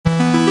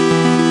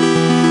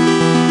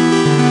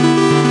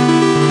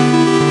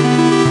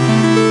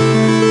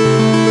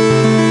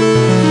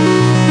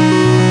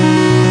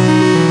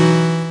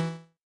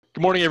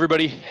morning,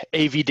 everybody.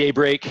 AV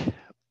Daybreak,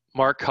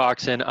 Mark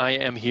Coxon. I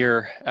am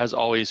here, as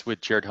always, with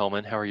Jared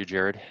Hellman. How are you,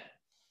 Jared?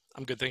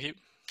 I'm good, thank you.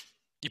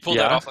 You pulled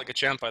that Yeah? off like a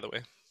champ, by the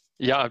way.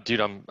 Yeah, dude,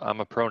 I'm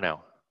a pro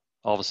now,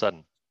 all of a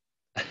sudden.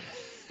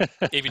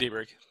 AV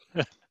Daybreak,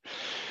 Uh,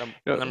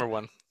 number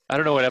one. I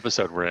don't know what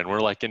episode we're in.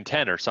 We're like in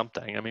 10 or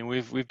something. I mean,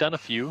 we've done a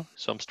few,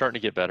 so I'm starting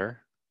to get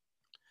better.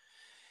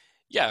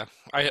 Yeah,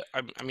 I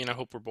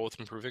hope we're both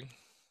improving.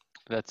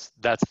 That's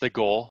the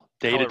goal.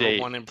 Day to However day.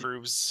 one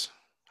improves,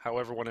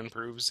 however one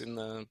improves in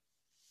the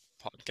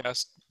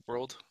podcast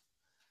world.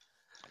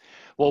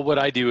 Well, what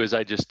I do is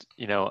I just,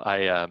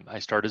 I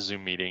start a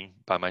Zoom meeting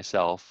by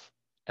myself,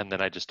 and then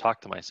I just talk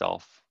to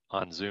myself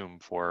on Zoom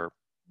for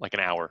like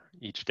an hour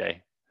each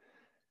day.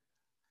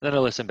 Then I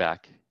listen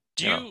back,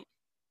 Do you know. you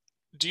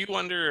do you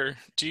wonder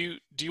do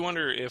you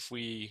wonder if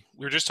we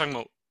were just talking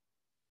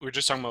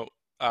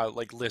about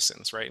like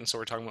listens, right? And so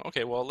we're talking about,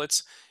 okay, well,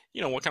 let's,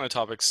 what kind of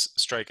topics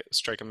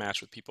strike a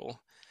match with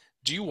people.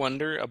 Do you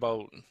wonder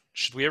about,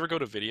 should we ever go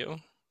to video?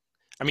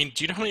 I mean,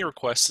 do you know how many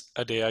requests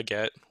a day I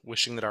get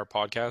wishing that our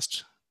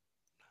podcast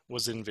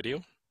was in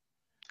video?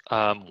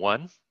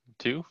 One,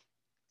 two.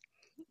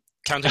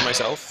 Counting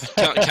myself,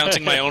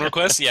 counting my own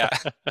requests. Yeah,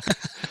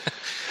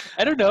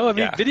 I don't know. I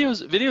mean, yeah,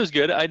 video's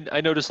good.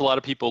 I notice a lot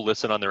of people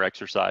listen on their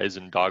exercise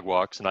and dog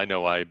walks, and I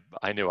know I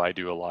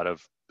do a lot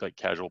of like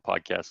casual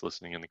podcast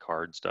listening in the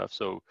car and stuff.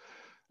 So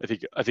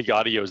I think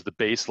audio is the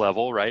base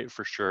level, right?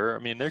 For sure.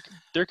 I mean,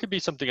 there could be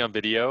something on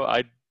video.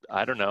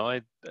 I don't know.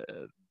 I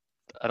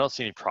don't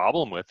see any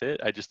problem with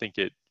it. I just think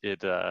it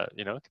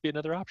could be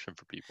another option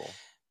for people.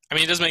 I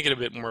mean, it does make it a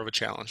bit more of a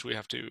challenge. We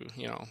have to,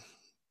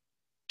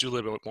 do a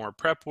little bit more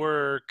prep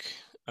work.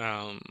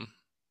 Um,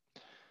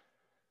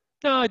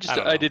 No, I don't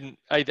I know. didn't.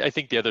 I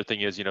think the other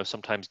thing is,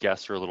 sometimes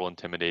guests are a little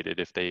intimidated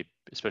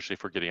especially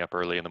if we're getting up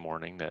early in the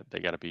morning, that they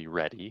got to be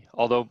ready.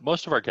 Although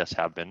most of our guests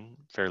have been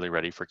fairly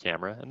ready for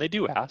camera, and they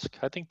do ask.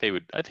 I think they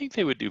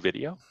would do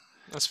video.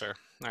 That's fair.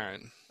 All right.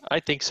 I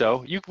think so.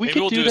 We Maybe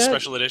could we'll do do a that.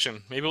 special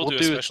edition. Maybe we'll We'll do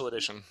a do. special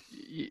edition.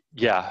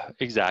 Yeah,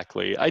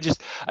 exactly. I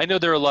know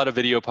there are a lot of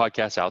video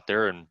podcasts out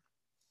there, and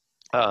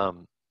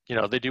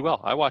they do well.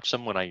 I watch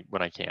them when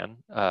I can.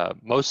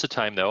 Most of the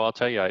time, though, I'll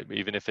tell you,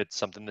 even if it's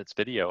something that's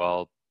video,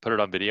 I'll put it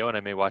on video, and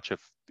I may watch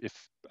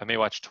if I may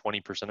watch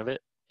 20% of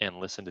it and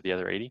listen to the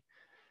other 80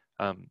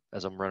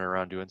 as I'm running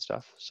around doing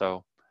stuff.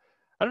 So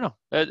I don't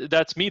know.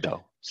 That's me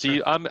though. Sure.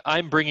 See,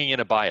 I'm bringing in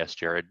a bias,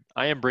 Jared.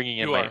 I am bringing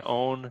in You my are.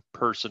 own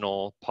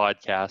personal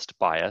podcast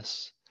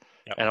bias,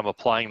 Yep. and I'm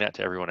applying that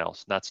to everyone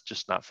else. And that's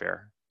just not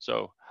fair.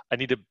 So I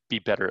need to be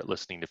better at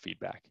listening to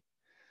feedback.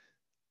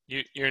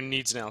 Your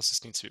needs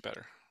analysis needs to be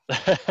better.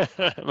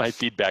 My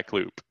feedback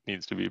loop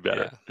needs to be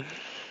better. Yeah.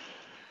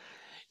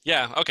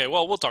 Yeah. Okay.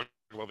 Well, we'll talk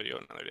about video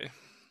another day.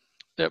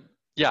 Yep.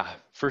 Yeah,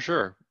 for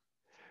sure.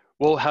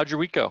 Well, how'd your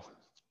week go?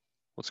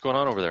 What's going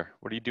on over there?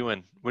 What are you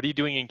doing? What are you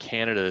doing in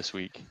Canada this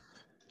week?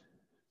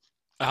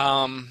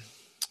 Um,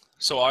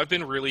 so I've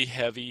been really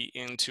heavy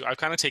into, I've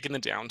kind of taken the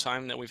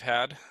downtime that we've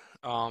had,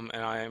 and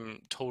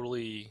I'm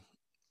totally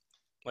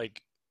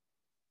like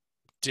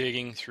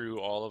digging through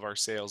all of our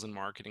sales and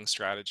marketing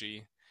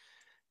strategy.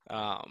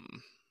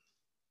 Um,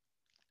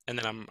 and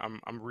then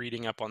I'm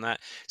reading up on that.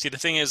 See, the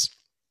thing is,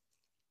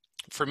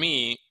 for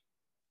me,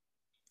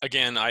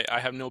 again, I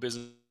have no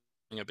business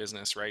in a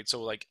business, right?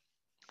 So like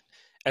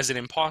as an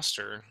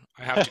imposter,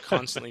 I have to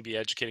constantly be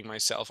educating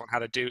myself on how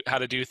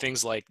to do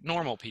things like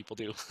normal people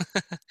do.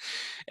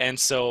 And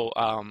so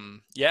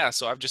yeah,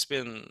 so I've just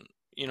been,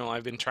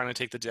 I've been trying to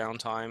take the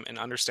downtime and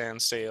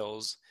understand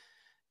sales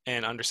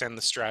and understand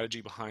the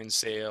strategy behind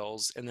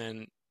sales, and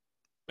then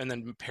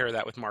pair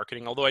that with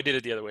marketing. Although I did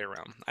it the other way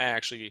around. I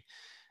actually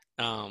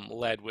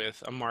led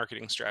with a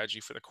marketing strategy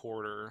for the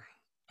quarter.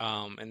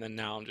 And then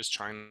now I'm just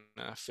trying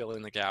to fill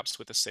in the gaps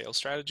with a sales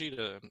strategy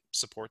to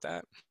support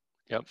that.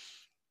 Yep.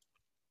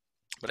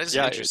 But it's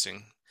Yeah,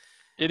 interesting.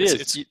 it It's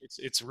is. it's it's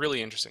it's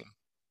really interesting.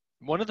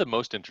 One of the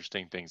most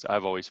interesting things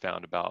I've always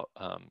found about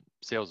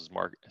sales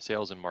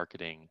and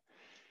marketing,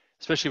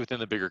 especially within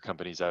the bigger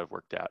companies I've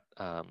worked at.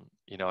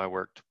 I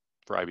worked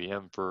for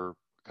IBM for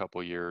a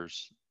couple of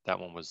years. That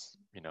one was,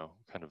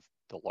 kind of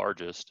the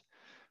largest.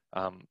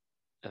 Um,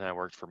 and I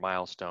worked for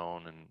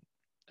Milestone,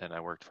 and I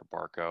worked for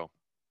Barco.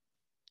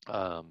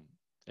 Um,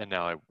 and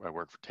now I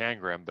work for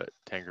Tangram, but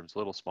Tangram's a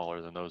little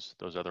smaller than those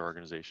other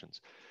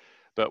organizations.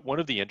 But one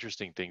of the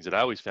interesting things that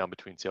I always found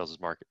between sales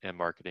and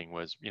marketing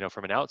was,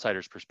 from an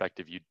outsider's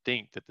perspective, you'd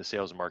think that the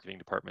sales and marketing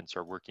departments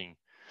are working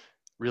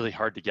really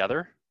hard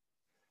together,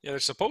 Yeah, they're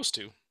supposed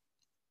to.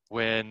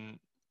 when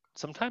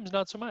sometimes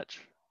not so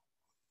much.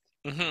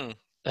 Hmm.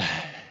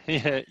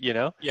 Yeah,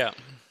 Yeah.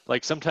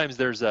 like sometimes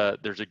there's a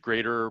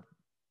greater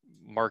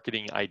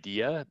marketing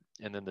idea,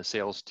 and then the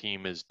sales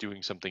team is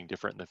doing something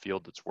different in the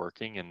field that's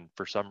working, and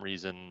for some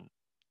reason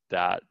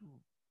that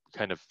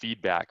kind of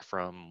feedback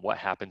from what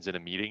happens in a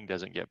meeting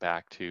doesn't get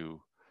back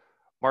to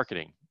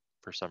marketing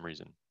for some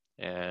reason.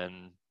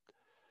 And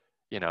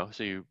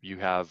so you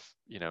have,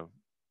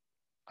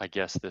 I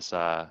guess this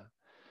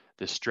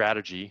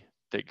strategy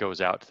that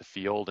goes out to the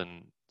field,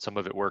 and some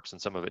of it works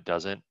and some of it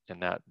doesn't,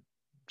 and that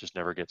just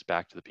never gets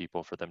back to the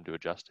people for them to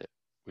adjust it,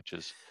 which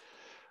is,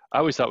 I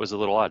always thought was a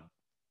little odd.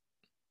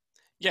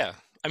 Yeah.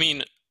 I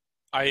mean,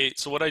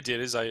 so what I did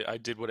is I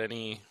did what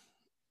any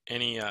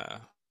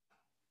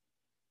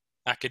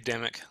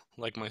academic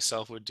like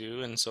myself would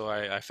do, and so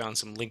I found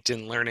some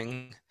LinkedIn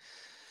Learning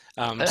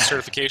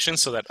certification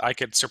so that I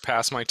could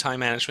surpass my time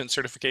management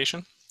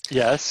certification.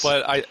 Yes.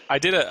 But I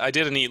did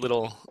a neat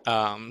little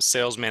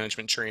sales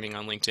management training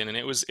on LinkedIn, and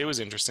it was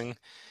interesting.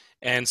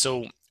 And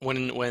so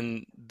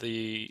when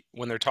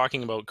they're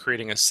talking about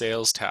creating a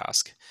sales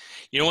task,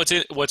 you know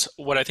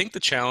what I think the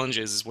challenge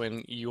is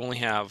when you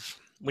have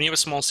a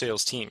small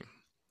sales team,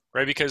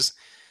 right? Because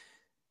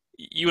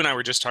you and I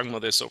were just talking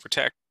about this over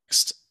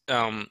text.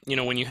 You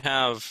know, when you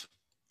have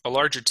a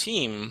larger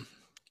team,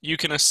 you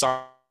can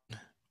assign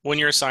when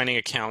you're assigning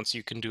accounts,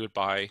 you can do it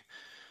by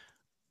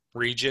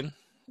region,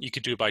 you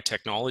could do it by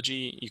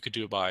technology, you could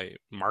do it by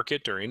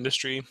market or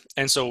industry,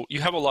 and so you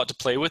have a lot to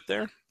play with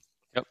there.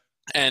 Yep.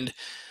 And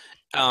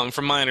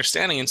from my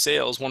understanding in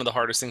sales, one of the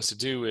hardest things to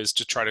do is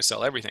to try to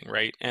sell everything,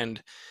 right?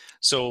 And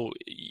so,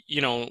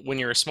 you know, when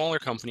you're a smaller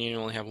company and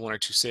you only have one or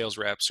two sales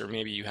reps, or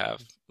maybe you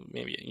have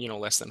you know,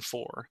 less than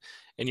four,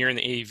 and you're in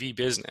the AV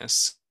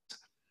business,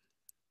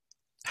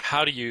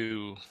 how do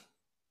you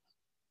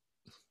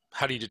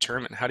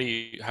determine, how do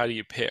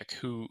you pick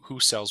who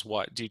sells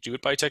what? Do you do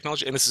it by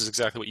technology? And this is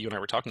exactly what you and I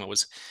were talking about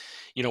was,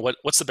 you know,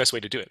 what's the best way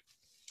to do it?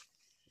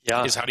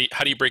 Is Yeah.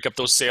 how do you break up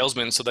those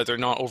salesmen so that they're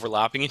not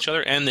overlapping each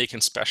other and they can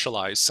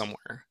specialize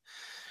somewhere?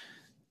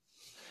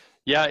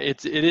 Yeah,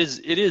 it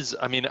is.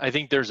 I mean, I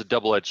think there's a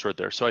double-edged sword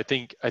there. So I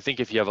think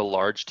if you have a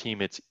large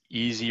team, it's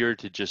easier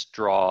to just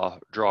draw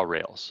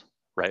rails,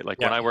 right? Like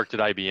when Yeah. I worked at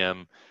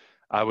IBM,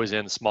 I was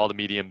in small to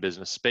medium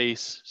business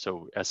space,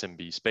 so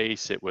SMB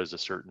space. It was a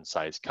certain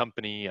size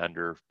company,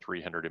 under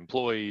 300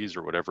 employees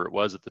or whatever it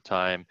was at the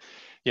time.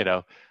 You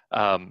know,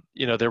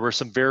 there were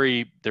some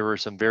very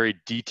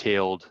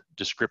detailed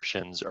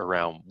descriptions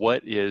around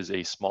what is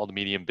a small to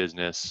medium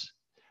business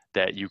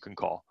that you can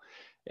call.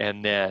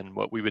 And then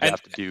what we would And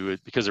have to do is,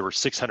 because there were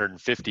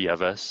 650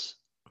 of us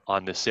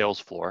on the sales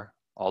floor,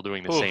 all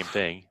doing the oh, same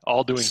thing,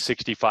 all doing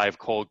 65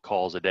 cold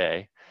calls a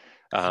day.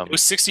 it was Um,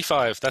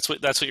 65. That's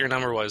what your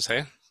number was,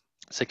 hey?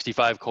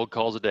 65 cold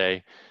calls a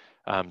day,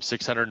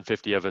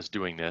 650 of us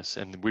doing this,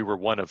 and we were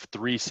one of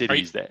three Are you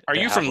cities that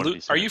have one of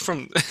these Are you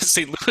centers. from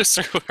St. Louis,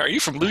 or are you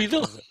from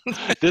Louisville?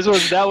 That was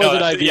an No,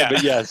 IBM, yeah,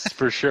 but yes,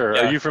 for sure.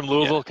 Are yeah, you from yeah.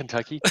 Louisville,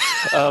 Kentucky?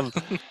 Um,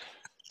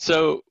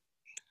 so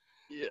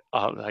yeah,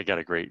 I got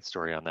a great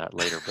story on that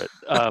later,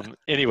 but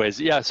anyways,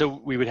 yeah.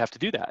 So we would have to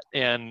do that,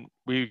 and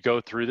we would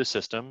go through the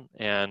system,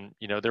 and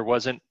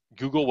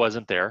Google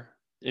wasn't there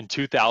in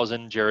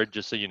 2000, Jared.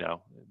 Just so you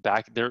know,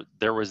 back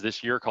there was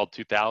this year called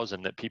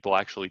 2000 that people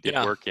actually did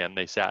Yeah. work in.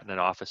 They sat in an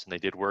office and they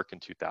did work in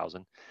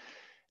 2000,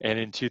 and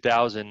in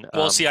 2000,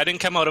 Well, see, I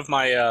didn't come out of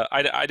my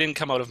I didn't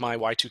come out of my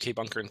Y2K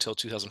bunker until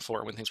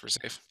 2004 when things were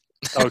safe.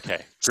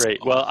 okay, So, great.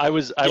 Well, I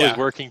was yeah,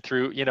 working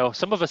through.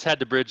 Some of us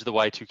had to bridge the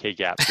Y2K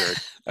gap, Jared.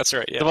 that's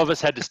right. Yeah, Some of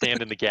us had to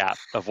stand in the gap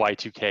of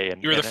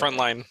Y2K you were the front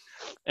line.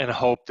 and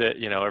hope that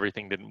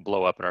everything didn't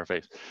blow up in our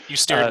face. You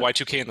stared Uh,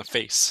 Y2K in the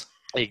face.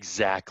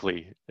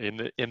 exactly,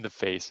 in the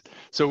face.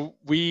 So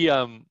we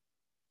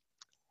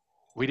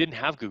didn't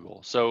have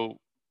Google. So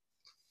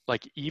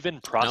like No.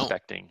 even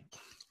prospecting.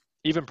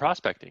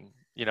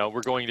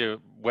 We're going to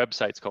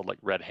websites called like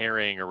Red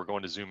Herring, or we're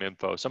going to Zoom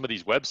Info. Some of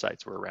these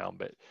websites were around,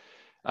 but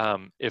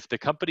if the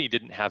company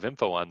didn't have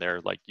info on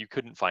there, like you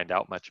couldn't find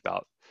out much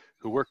about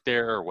who worked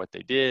there or what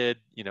they did.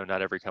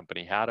 Not every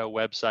company had a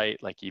website,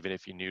 like even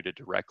if you knew to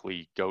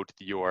directly go to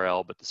the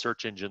URL, but the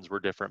search engines were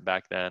different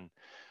back then.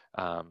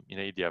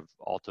 You'd have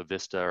Alta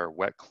Vista or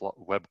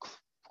Web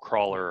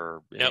Crawler,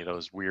 or any Yep. of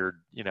those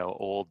weird,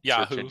 old search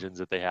Yahoo. engines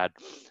that they had.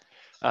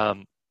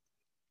 Um,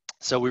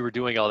 so we were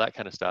doing all that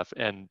kind of stuff,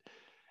 and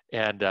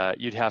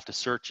you'd have to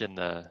search in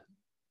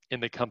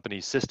the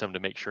company's system to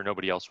make sure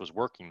nobody else was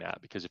working that,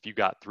 because if you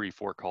got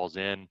 3-4 calls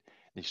in and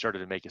you started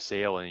to make a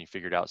sale and you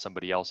figured out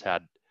somebody else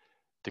had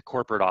the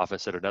corporate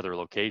office at another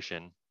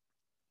location,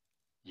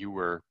 you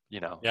were,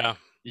 Yeah.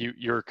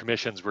 your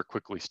commissions were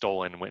quickly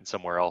stolen and went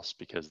somewhere else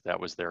because that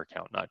was their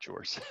account, not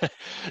yours.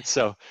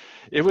 So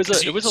it was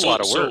Because a you it was a lot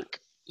of work.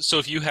 so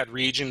if you had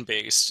region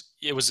based,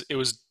 it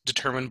was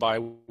determined by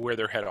where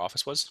their head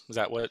office was. Was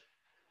that what?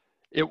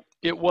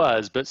 It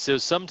was, but so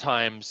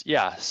sometimes,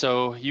 yeah.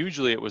 So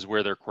usually it was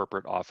where their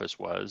corporate office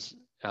was.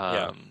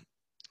 Yeah.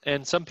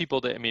 And some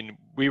people that, I mean,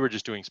 we were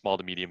just doing small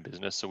to medium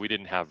business, so we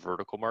didn't have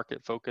vertical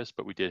market focus,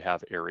 but we did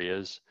have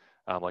areas.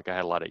 Like I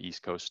had a lot of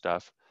East Coast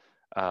stuff,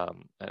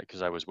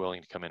 because I was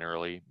willing to come in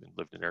early and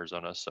lived in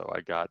Arizona, so I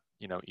got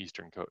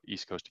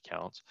East Coast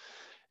accounts,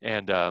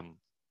 and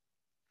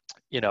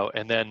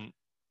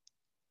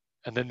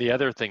and then the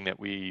other thing that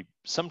we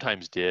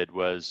sometimes did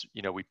was,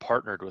 we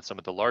partnered with some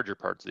of the larger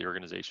parts of the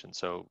organization.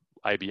 So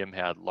IBM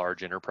had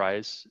large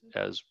enterprise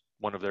as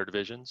one of their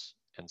divisions,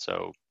 and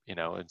so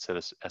instead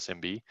of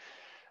SMB,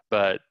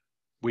 but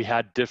we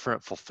had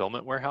different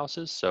fulfillment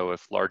warehouses. So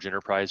if large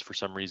enterprise for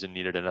some reason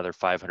needed another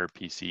 500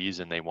 PCs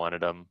and they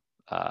wanted them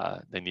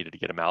they needed to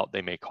get them out,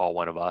 they may call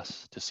one of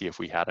us to see if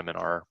we had them in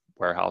our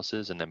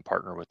warehouses and then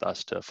partner with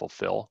us to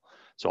fulfill.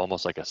 So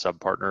almost like a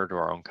sub-partner to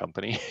our own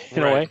company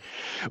in a Right. way,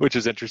 which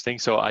is interesting.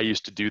 So I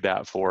used to do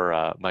that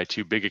for my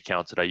two big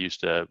accounts that I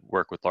used to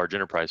work with large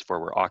enterprise for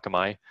were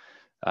Akamai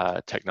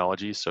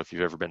Technologies. So if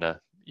you've ever been to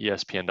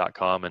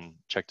ESPN.com and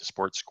checked the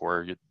sports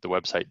score, the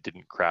website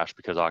didn't crash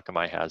because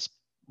Akamai has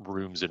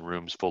rooms and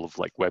rooms full of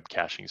like web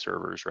caching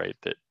servers, right?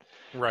 That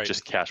Right.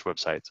 just cache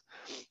websites.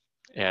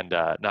 And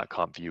not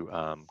CompView,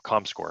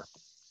 ComScore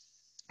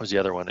was the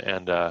other one.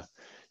 And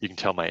you can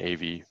tell my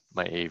AV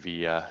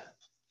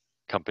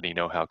company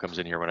know-how comes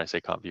in here when I say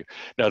CompView.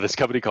 No, this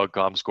company called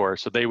ComScore.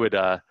 So they were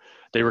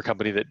a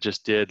company that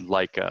just did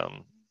like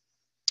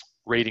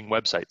rating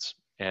websites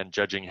and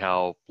judging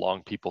how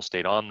long people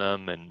stayed on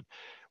them and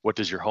what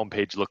does your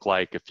homepage look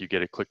like if you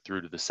get a click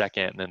through to the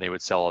second, and then they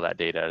would sell all that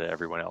data to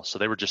everyone else. So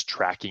they were just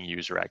tracking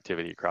user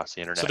activity across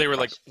the internet. So they were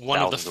like one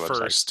of the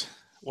websites.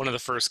 one of the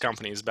first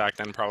companies back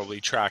then, probably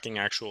tracking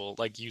actual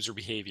like user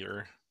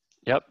behavior.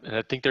 Yep, and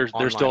I think they're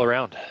still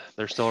around.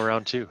 They're still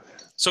around too.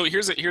 So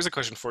here's a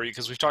question for you,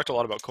 because we've talked a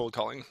lot about cold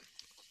calling.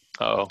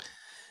 Oh,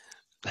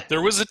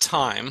 There was a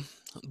time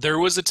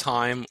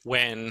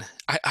when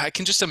I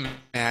can just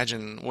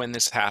imagine when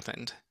this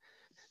happened.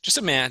 Just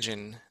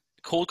imagine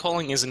cold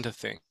calling isn't a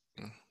thing.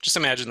 Just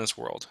imagine this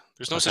world.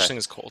 There's no such thing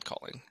as cold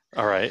calling.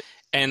 All right.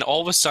 And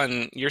all of a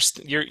sudden, you're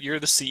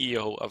the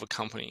CEO of a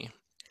company,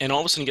 and all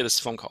of a sudden you get this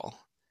phone call,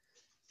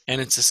 and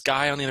it's this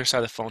guy on the other side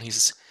of the phone. He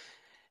says,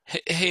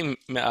 "Hey,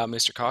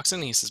 Mr.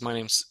 Coxon," he says, "my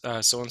name's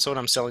so and so, and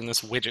I'm selling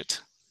this widget,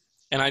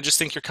 and I just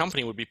think your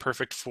company would be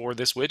perfect for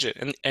this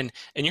widget." And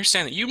you're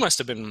saying that you must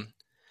have been,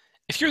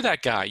 if you're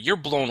that guy, you're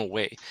blown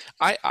away.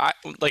 I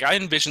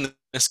envision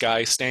this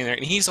guy standing there,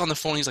 and he's on the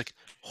phone. He's like,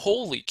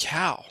 "Holy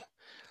cow,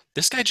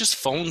 this guy just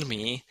phoned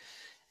me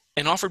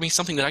and offered me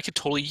something that I could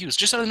totally use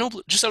just out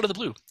of the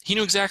blue. He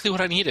knew exactly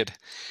what I needed."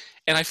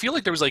 And I feel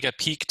like there was like a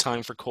peak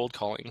time for cold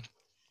calling.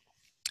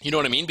 You know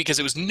what I mean? Because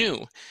it was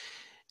new.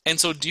 And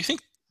so do you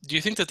think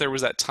that there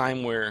was that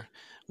time where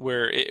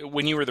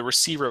when you were the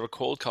receiver of a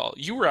cold call,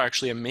 you were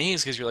actually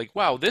amazed because you're like,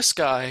 wow, this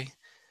guy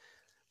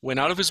went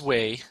out of his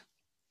way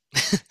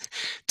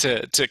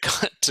to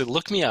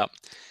look me up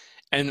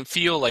and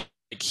feel like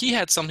he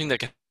had something that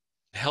could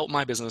help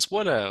my business.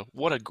 What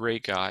a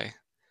great guy.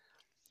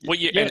 What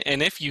year? Yeah.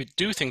 And if you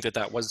do think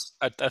that was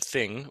a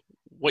thing,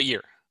 what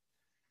year?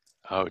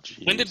 Oh,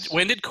 geez.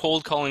 When did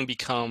cold calling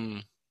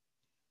become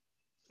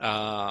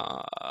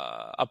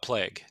a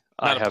plague?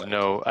 I have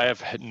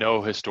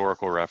no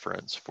historical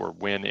reference for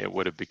when it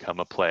would have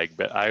become a plague,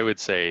 but I would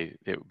say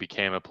it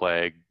became a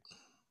plague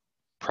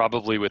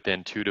probably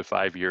within 2 to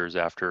 5 years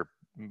after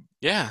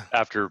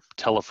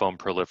telephone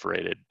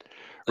proliferated,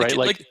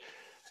 right?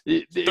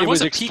 It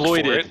was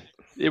exploited.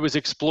 It was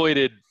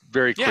exploited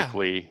very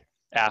quickly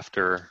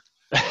after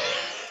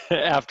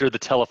after the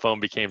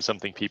telephone became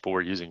something people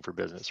were using for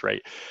business,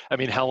 right? I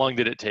mean, how long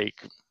did it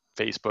take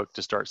Facebook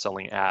to start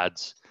selling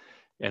ads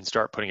and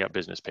start putting up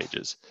business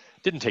pages?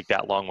 Didn't take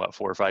that long,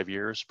 4 or 5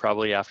 years,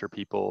 probably after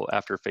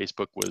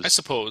Facebook was, I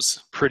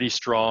suppose, pretty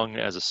strong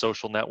as a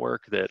social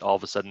network, that all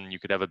of a sudden you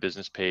could have a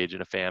business page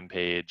and a fan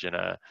page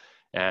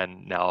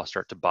and now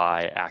start to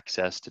buy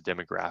access to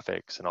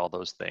demographics and all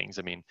those things.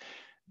 I mean,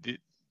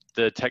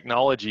 the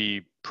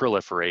technology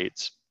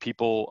proliferates.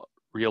 People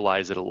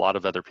realize that a lot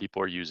of other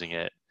people are using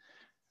it.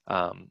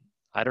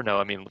 I don't know.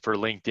 I mean, for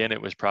LinkedIn,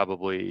 it was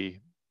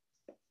probably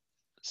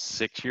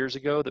 6 years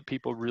ago that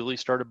people really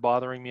started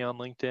bothering me on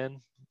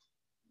LinkedIn.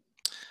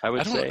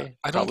 I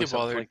don't get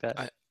bothered like that.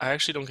 I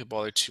actually don't get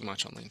bothered too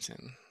much on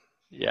LinkedIn.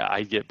 Yeah,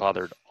 I get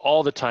bothered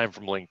all the time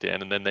from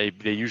LinkedIn, and then they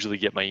usually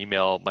get my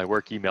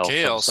work email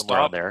from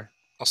somewhere on there.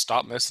 I'll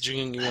stop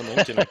messaging you on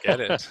LinkedIn. I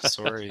get it.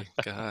 Sorry,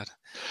 God.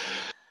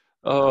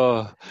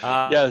 Oh,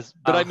 yes,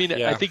 but I mean,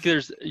 I think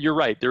you're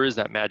right. There is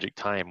that magic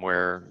time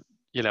where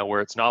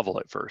it's novel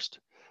at first.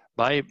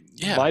 My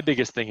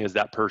biggest thing is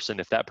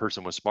if that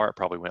person was smart,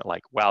 probably went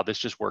like, wow, this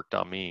just worked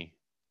on me.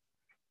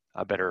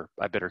 I better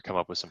come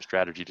up with some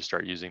strategy to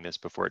start using this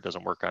before it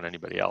doesn't work on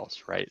anybody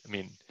else, right? I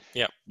mean,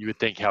 you would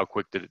think, how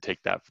quick did it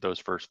take that for those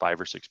first 5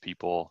 or 6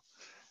 people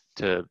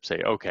to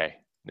say, okay,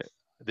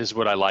 this is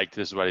what I liked,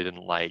 this is what I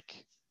didn't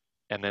like,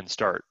 and then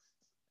start.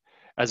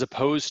 As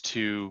opposed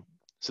to,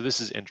 so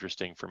this is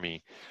interesting for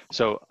me.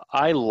 So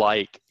I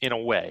like, in a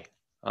way,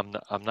 I'm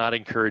not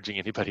encouraging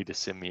anybody to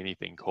send me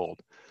anything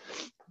cold,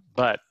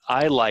 but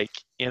I like,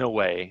 in a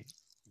way,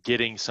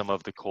 getting some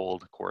of the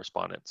cold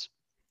correspondence.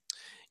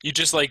 You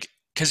just like,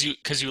 because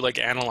you like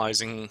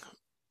analyzing.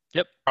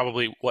 Yep.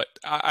 Probably what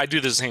I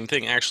do the same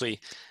thing actually.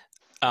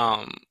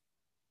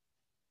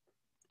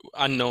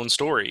 Unknown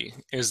story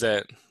is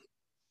that,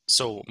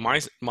 so I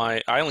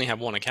only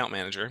have one account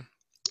manager.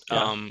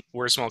 Yeah.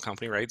 We're a small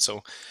company, right?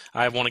 So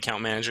I have one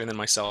account manager and then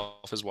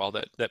myself as well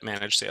that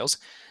manage sales.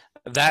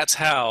 That's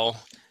how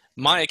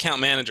my account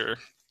manager,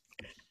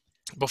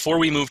 before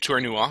we moved to our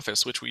new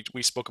office, which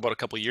we spoke about a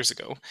couple of years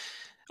ago,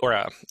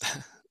 or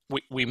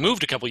we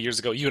moved a couple of years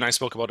ago. You and I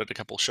spoke about it a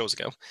couple of shows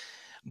ago.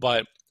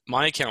 But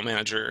my account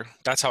manager,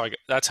 that's how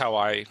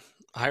I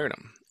hired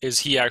him is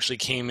he actually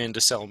came in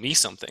to sell me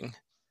something.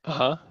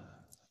 Uh-huh.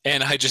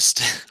 And I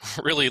just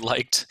really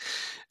liked,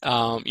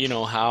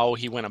 how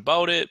he went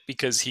about it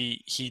because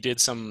he did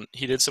some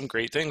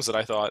great things that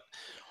I thought,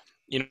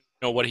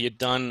 what he had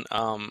done.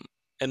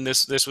 And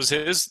this was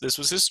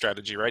his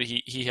strategy, right?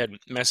 He had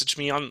messaged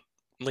me on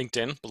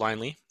LinkedIn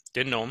blindly,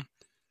 didn't know him,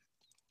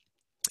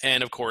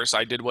 and of course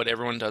I did what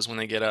everyone does when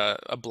they get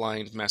a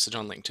blind message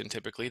on LinkedIn.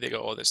 Typically, they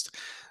go, "Oh,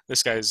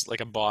 this guy's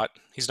like a bot.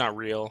 He's not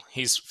real.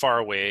 He's far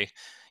away.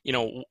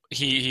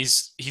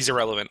 He's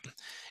irrelevant."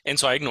 And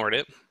so I ignored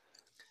it.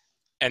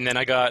 And then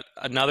I got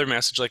another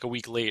message like a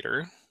week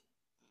later,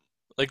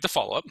 like the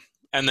follow up.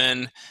 And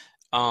then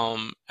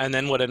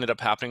what ended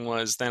up happening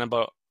was then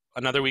about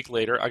another week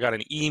later, I got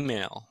an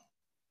email,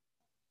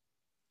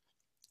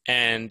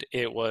 and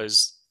it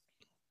was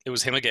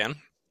him again,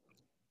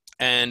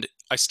 and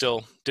I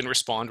still didn't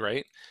respond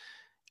right.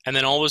 And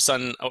then all of a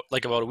sudden,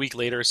 like about a week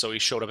later, so he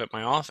showed up at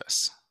my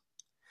office.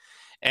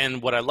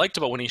 And what I liked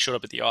about when he showed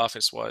up at the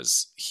office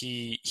was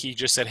he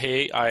just said,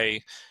 "Hey,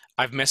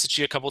 I've messaged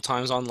you a couple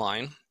times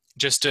online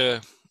just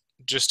to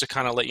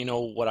kind of let you know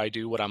what I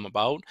do, what I'm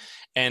about."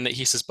 And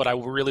he says, "But I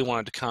really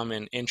wanted to come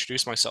and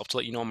introduce myself to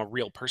let you know I'm a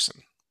real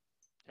person."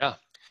 Yeah.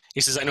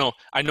 He says,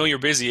 "I know you're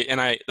busy,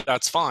 and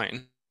that's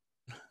fine."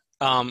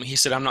 He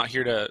said, "I'm not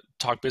here to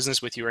talk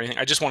business with you or anything.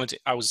 I just wanted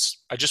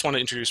to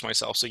introduce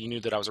myself so you knew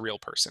that I was a real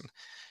person."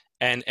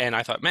 And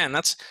I thought, man,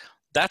 that's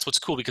what's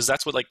cool, because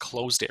that's what like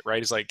closed it,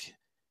 right?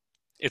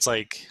 It's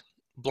like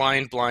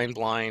blind, blind,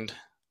 blind.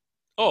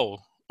 Oh,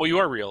 oh, you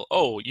are real.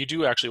 Oh, you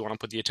do actually want to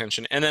put the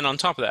attention. And then on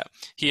top of that,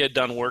 he had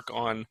done work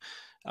on,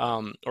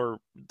 or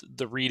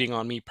the reading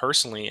on me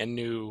personally, and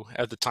knew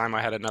at the time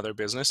I had another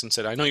business, and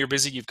said, "I know you're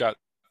busy. You've got,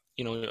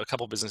 a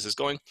couple businesses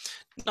going."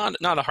 Not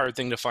a hard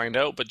thing to find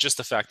out, but just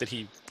the fact that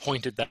he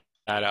pointed that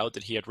out,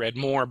 that he had read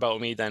more about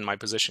me than my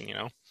position.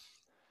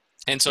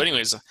 And so,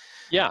 anyways,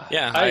 Yeah.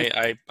 yeah,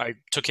 I I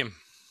took him.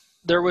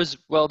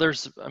 there's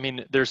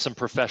some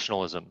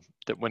professionalism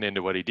that went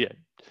into what he did.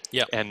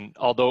 Yeah, And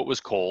although it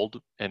was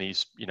cold, and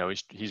he's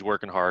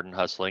working hard and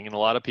hustling, and a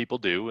lot of people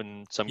do,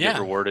 and some get yeah,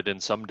 rewarded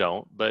and some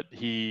don't, but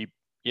he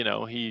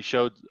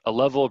showed a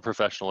level of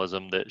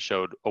professionalism that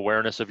showed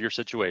awareness of your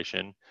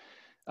situation.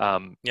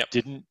 yep.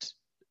 Didn't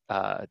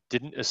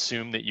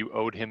assume that you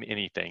owed him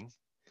anything,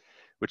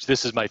 which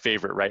this is my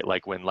favorite, right?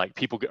 Like when like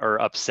people are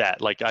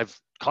upset, like I've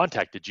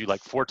contacted you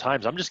like 4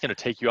 times. I'm just going to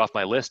take you off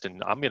my list,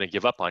 and I'm going to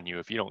give up on you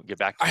if you don't get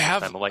back to I me next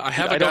have time. I'm like, I dude,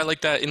 have a guy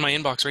like that in my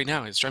inbox right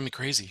now. It's driving me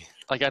crazy.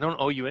 I don't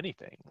owe you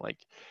anything. Like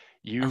I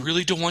you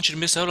really don't want you to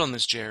miss out on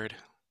this, Jared.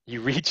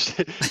 you reached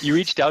you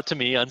reached out to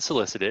me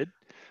unsolicited,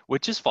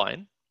 which is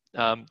fine,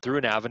 through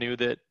an avenue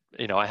that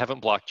I haven't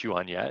blocked you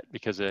on yet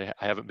because I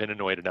haven't been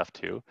annoyed enough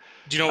to.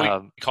 Do you know what we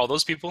Um, call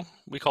those people?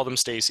 We call them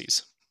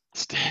Stacy's.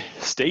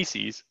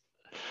 Stacy's.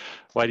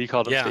 Why do you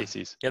call them Yeah,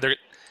 Stacy's? yeah.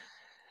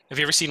 Have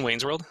you ever seen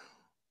Wayne's World?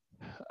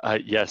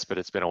 Yes, but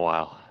it's been a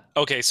while.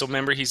 Okay, so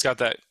remember he's got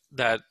that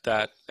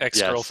Yes,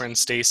 ex-girlfriend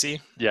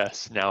Stacy.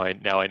 yes. Now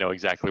I know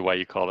exactly why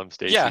you call them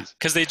Yeah, Stacy's.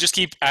 because they just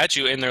keep at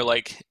you, and they're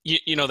like,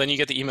 then you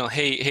get the email,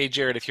 "Hey,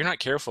 Jared, if you're not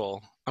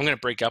careful, I'm gonna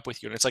break up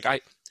with you." And it's like,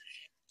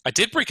 I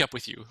did break up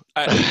with you.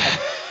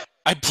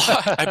 I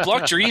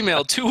blocked your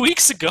email 2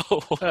 weeks ago.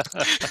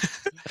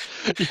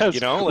 Yes, we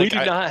Like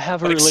do not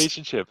have a like,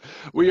 relationship.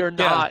 We are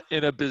yeah, not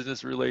in a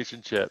business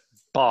relationship.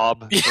 Bob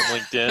from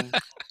LinkedIn.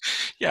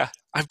 yeah.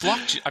 I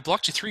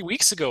blocked you 3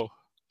 weeks ago.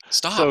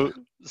 Stop. So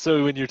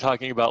so when you're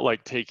talking about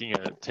like taking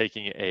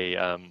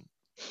a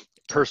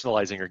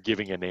personalizing or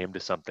giving a name to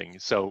something.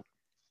 So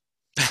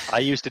I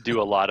used to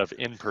do a lot of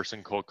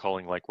in-person cold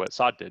calling, like what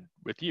Saad did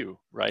with you,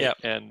 right? Yeah,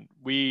 And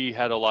we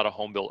had a lot of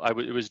home build.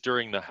 It was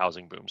during the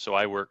housing boom, so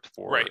I worked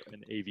for right.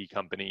 an AV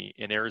company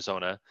in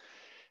Arizona,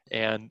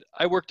 and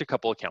I worked a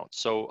couple accounts.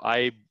 So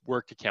I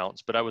worked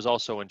accounts, but I was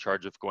also in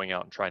charge of going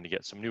out and trying to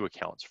get some new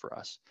accounts for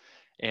us.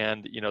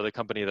 And the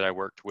company that I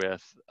worked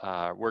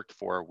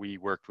for, we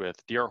worked with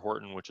D.R.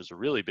 Horton, which is a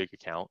really big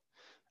account.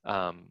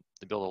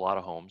 They build a lot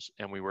of homes,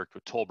 and we worked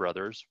with Toll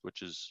Brothers,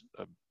 which is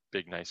a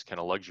big, nice kind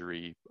of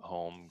luxury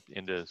home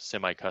into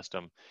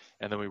semi-custom.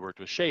 And then we worked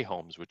with Shea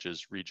Homes, which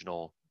is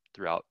regional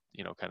throughout,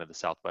 kind of the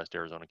Southwest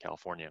Arizona,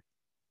 California.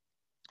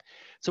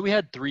 So we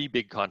had 3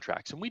 big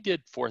contracts, and we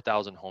did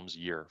 4,000 homes a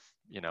year,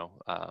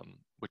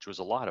 which was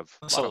a lot of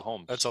So that's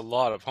homes. a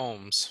lot of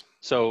homes.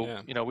 So,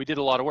 Yeah. we did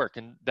a lot of work,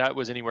 and that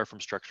was anywhere from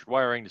structured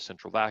wiring to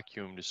central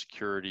vacuum to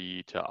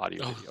security to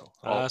audio Oh, video,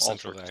 all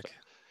Central sorts of stuff.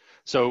 Vac.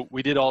 So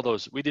we did all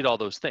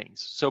those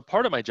things. So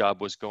part of my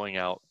job was going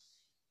out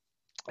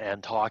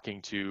and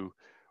talking to,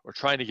 or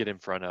trying to get in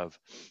front of,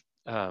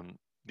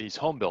 these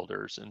home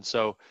builders. And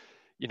so,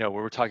 when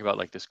we're talking about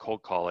like this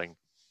cold calling,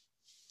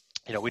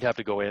 we'd have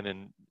to go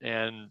in,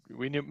 and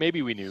we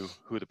knew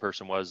who the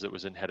person was that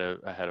was in head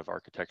of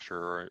architecture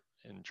or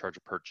in charge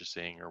of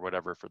purchasing or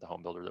whatever for the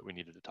home builder that we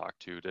needed to talk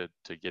to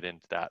get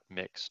into that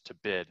mix to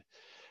bid.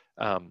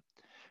 Um,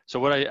 so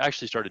what I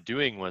actually started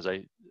doing was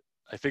I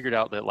figured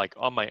out that like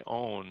on my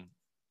own,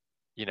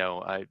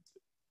 I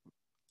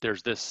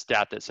there's this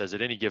stat that says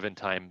at any given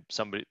time,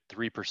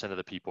 3% of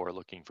the people are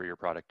looking for your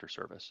product or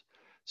service.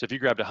 So if you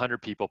grabbed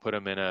 100 people, put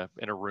them in a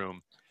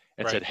room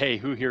and said, hey,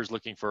 who here is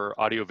looking for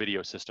audio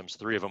video systems?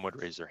 3 of them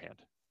would raise their hand.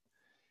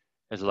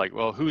 And it's like,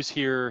 well, who's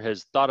here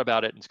has thought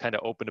about it and is kind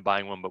of open to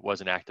buying one, but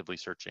wasn't actively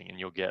searching, and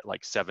you'll get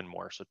like 7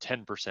 more. So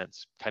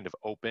 10%'s kind of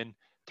open,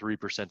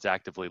 3%'s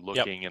actively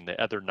looking, and the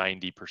other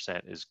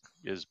 90% is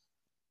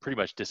pretty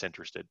much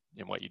disinterested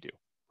in what you do,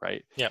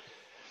 right? Yep.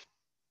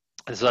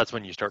 And so that's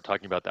when you start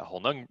talking about that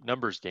whole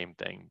numbers game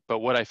thing. But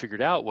what I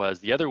figured out was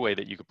the other way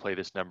that you could play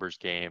this numbers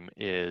game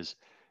is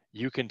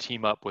you can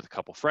team up with a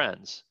couple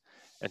friends.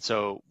 And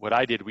so what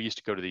I did, we used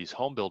to go to these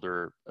home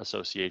builder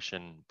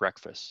association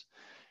breakfasts,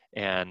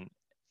 and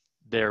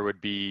there would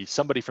be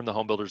somebody from the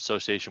home builders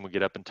association would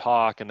get up and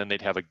talk, and then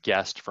they'd have a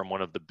guest from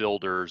one of the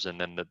builders, and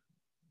then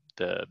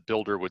the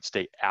builder would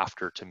stay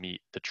after to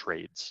meet the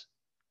trades,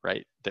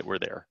 right, that were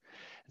there.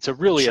 And so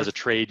really as a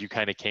trade, you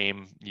kind of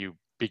came, you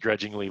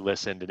begrudgingly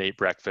listened and ate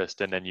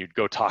breakfast, and then you'd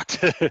go talk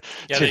to,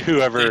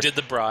 whoever. They did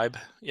the bribe.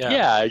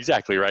 Yeah,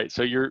 exactly, right.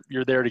 So you're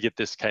there to get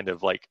this kind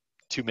of like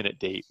 2-minute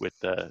date with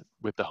the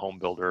home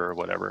builder or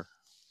whatever.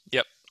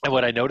 Yep. And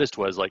what I noticed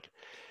was like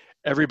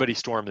everybody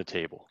stormed the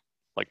table.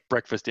 Like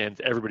breakfast ends,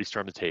 everybody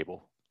stormed the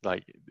table.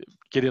 Like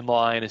get in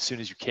line as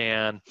soon as you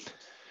can.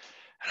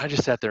 And I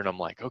just sat there and I'm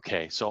like,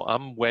 okay, so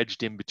I'm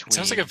wedged in between. It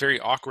sounds like a very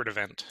awkward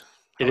event.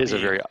 It was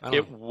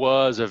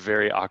a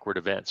very awkward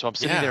event. So I'm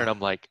sitting there and I'm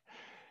like,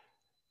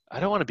 I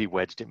don't want to be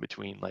wedged in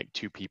between like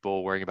 2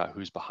 people worrying about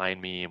who's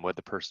behind me and what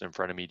the person in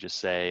front of me just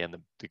say, and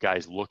the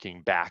guy's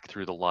looking back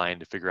through the line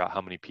to figure out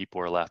how many people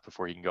are left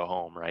before you can go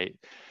home, right?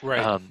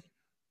 Right.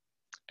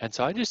 And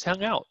so I just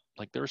hung out.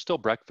 Like there was still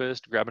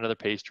breakfast, grab another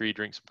pastry,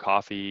 drink some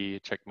coffee,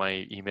 check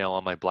my email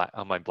on my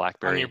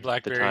BlackBerry, on your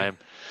BlackBerry at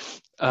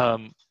the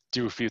time,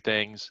 do a few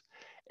things,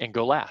 and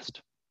go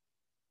last.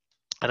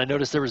 And I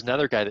noticed there was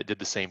another guy that did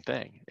the same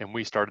thing, and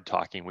we started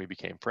talking. We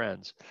became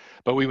friends,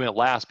 but we went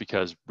last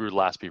because we were the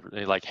last people.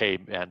 They're like, "Hey,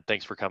 man,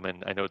 thanks for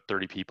coming. I know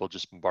 30 people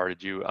just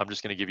bombarded you. I'm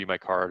just going to give you my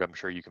card. I'm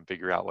sure you can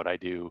figure out what I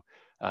do.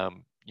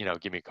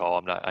 Give me a call.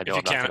 I'm not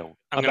going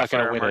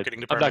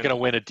to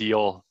win a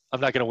deal. I'm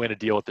not going to win a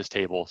deal at this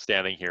table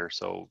standing here.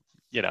 So,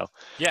 Yeah.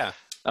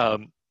 I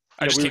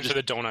just came for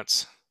the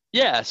donuts.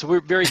 Yeah. So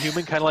we're very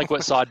human, kind of like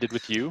what Sod did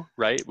with you,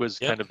 right? Was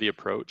kind of the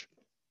approach.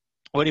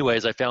 Well,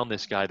 anyways, I found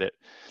this guy that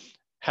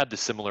had the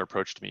similar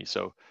approach to me.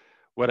 So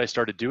what I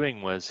started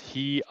doing was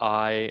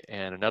I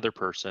and another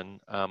person,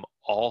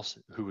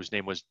 whose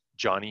name was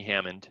Johnny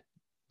Hammond.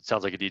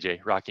 Sounds like a DJ,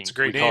 rocking. It's a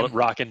great name. Call it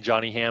Rockin'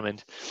 Johnny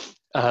Hammond.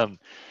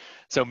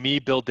 So me,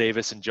 Bill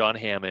Davis, and John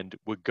Hammond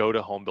would go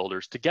to home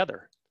builders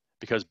together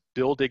because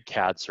Bill did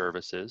CAD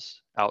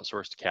services,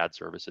 outsourced CAD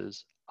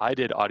services. I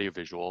did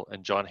audiovisual,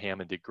 and John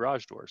Hammond did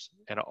garage doors.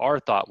 And our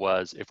thought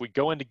was, if we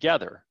go in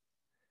together,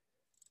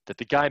 that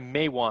the guy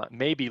may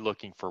be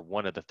looking for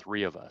one of the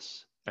 3 of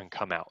us and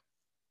come out,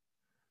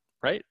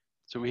 right?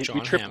 So we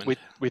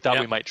thought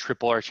we might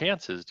triple our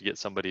chances to get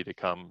somebody to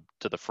come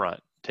to the front,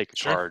 take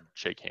a card,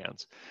 shake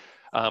hands,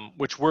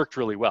 which worked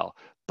really well.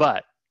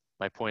 But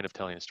my point of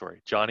telling the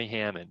story, Johnny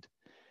Hammond,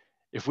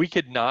 if we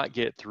could not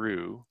get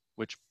through,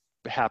 which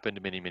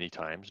happened many, many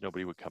times,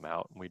 nobody would come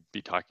out, and we'd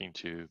be talking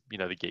to,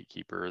 the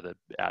gatekeeper, the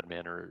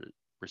admin or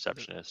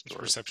receptionist,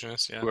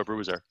 whoever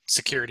was there.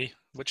 Security,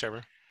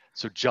 whichever.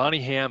 So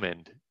Johnny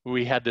Hammond,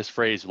 we had this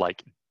phrase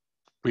like,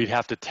 we'd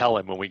have to tell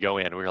him when we go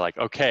in. We were like,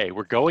 okay,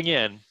 we're going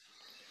in.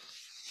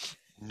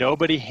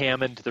 Nobody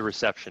Hammond the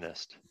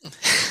receptionist.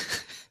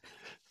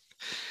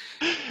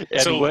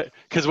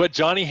 Because what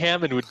Johnny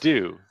Hammond would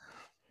do,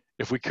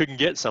 if we couldn't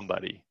get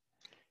somebody,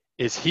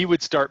 is he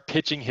would start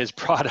pitching his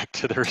product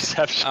to the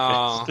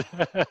receptionist.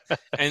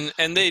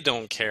 And they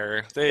don't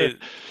care.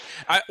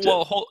 I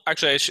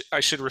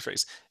should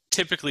rephrase.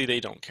 Typically, they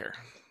don't care.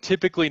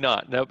 Typically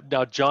not.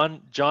 Now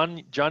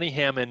Johnny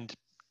Hammond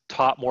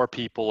taught more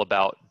people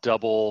about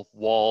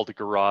double-walled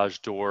garage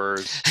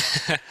doors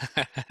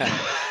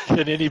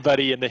than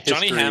anybody in the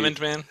history. Johnny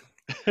Hammond, man.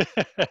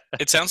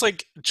 It sounds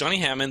like Johnny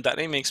Hammond. That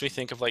name makes me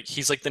think of like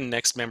he's like the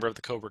next member of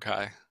the Cobra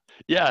Kai.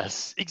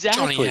 Yes,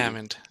 exactly.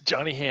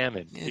 Johnny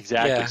Hammond.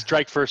 Exactly. Yeah.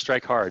 Strike first,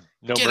 strike hard.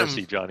 No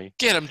mercy, Johnny.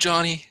 Get him,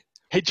 Johnny.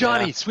 Hey,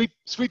 Johnny, sweep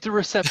the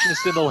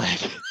receptionist in the leg.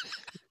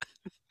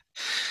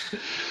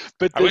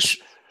 But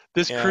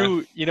this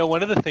crew,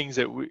 one of the things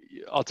that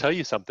I'll tell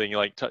you something,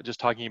 like just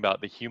talking about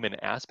the human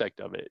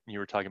aspect of it, and you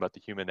were talking about the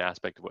human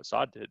aspect of what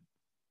Sod did.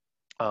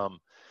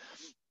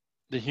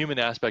 The human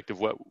aspect of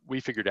what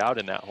we figured out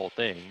in that whole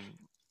thing,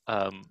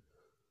 and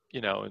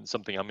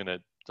something I'm going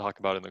to talk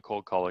about in the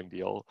cold calling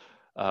deal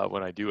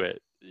when I do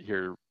it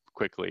here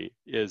quickly,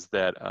 is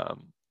that,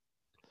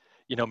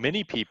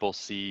 many people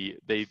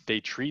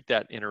they treat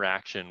that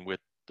interaction with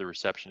the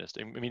receptionist.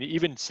 I mean,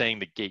 even saying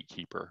the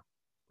gatekeeper,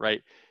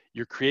 right?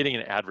 You're creating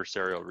an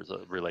adversarial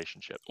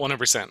relationship.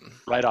 100%.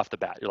 Right off the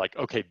bat. You're like,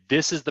 okay,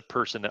 this is the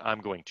person that I'm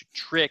going to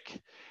trick,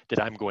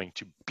 that I'm going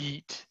to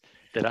beat,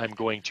 that I'm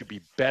going to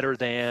be better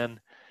than.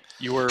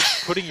 You are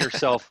putting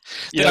yourself.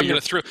 I'm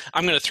going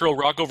to throw a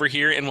rock over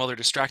here, and while they're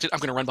distracted, I'm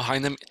going to run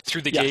behind them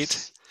through the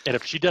gate. And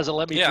if she doesn't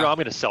let me Yeah. through, I'm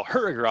going to sell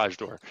her a garage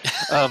door.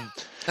 Um,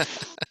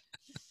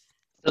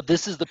 so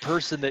this is the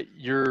person that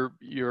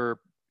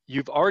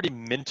you've already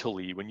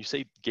mentally, when you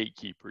say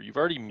gatekeeper, you've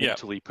already Yeah.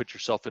 mentally put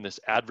yourself in this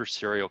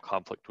adversarial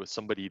conflict with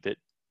somebody that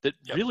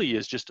Yep. really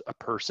is just a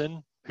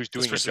person who's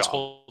This doing a person's job.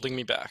 holding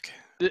me back.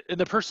 And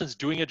the person's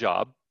doing a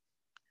job,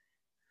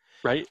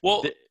 right?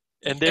 Well,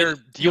 And they're you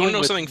want to dealing know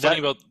with something funny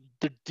about?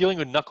 they're dealing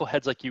with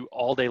knuckleheads like you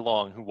all day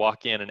long who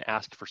walk in and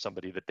ask for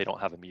somebody that they don't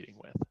have a meeting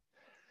with,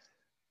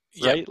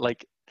 Yep. right?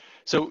 Like,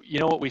 so you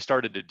know what we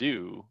started to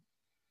do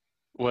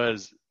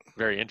was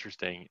very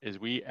interesting. Is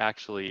we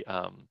actually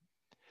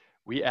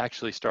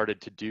started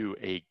to do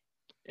a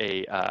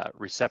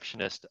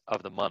receptionist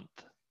of the month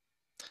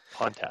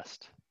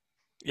contest,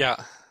 Yeah.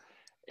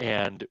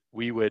 and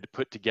we would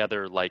put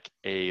together like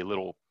a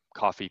little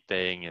coffee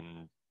thing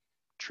and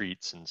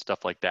treats and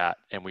stuff like that,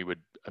 and we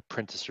would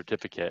print a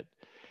certificate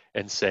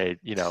and say,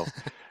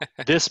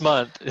 this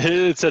month,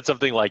 it said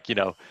something like,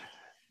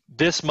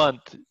 this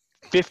month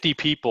 50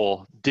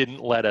 people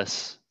didn't let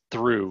us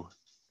through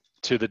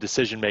to the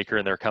decision maker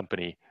in their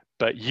company,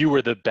 but you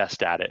were the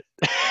best at it.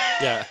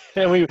 Yeah.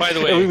 and By the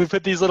we way, would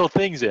put these little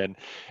things in,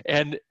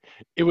 and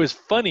it was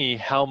funny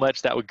how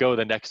much that would go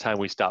the next time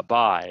we stopped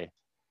by,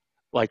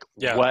 like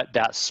yeah. what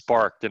that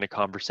sparked in a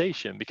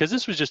conversation, because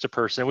this was just a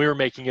person, we were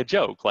making a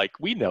joke, like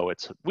we know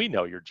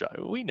your job,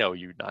 we know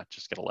you're not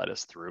just going to let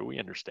us through, we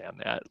understand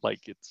that,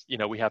 like it's,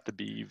 we have to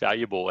be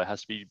valuable, it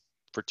has to be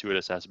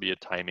fortuitous, it has to be a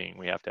timing,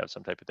 we have to have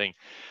some type of thing.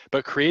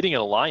 But creating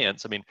an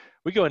alliance, I mean,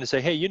 we go in and say,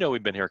 hey,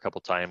 we've been here a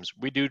couple times,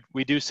 we do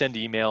send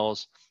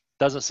emails,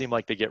 doesn't seem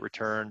like they get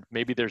returned,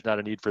 maybe there's not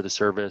a need for the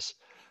service,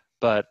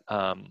 but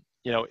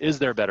is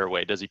there a better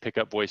way? Does he pick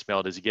up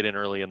voicemail? Does he get in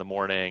early in the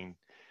morning?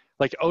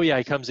 Like, oh yeah,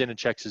 he comes in and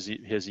checks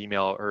his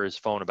email or his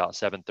phone about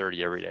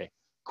 7:30 every day.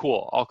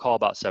 Cool, I'll call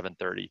about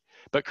 7:30.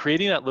 But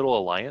creating that little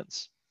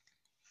alliance,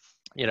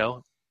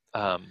 Yeah.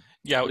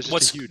 was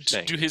just a huge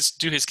thing. Do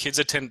his kids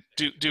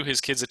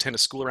attend a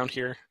school around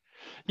here?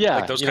 Yeah,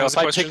 Like those kinds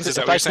of questions. Is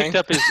that what you're saying?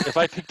 If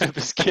I picked up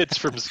his kids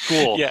from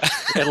school Yeah.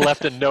 and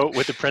left a note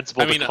with the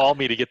principal I mean, to call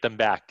me to get them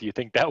back, do you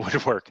think that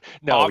would work?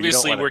 No,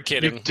 obviously you don't we're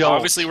kidding. You don't.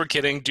 Obviously we're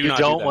kidding. Do You not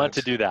don't do want that.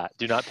 to do that.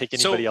 Do not pick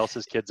anybody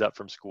else's kids up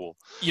from school.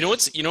 You know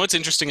what's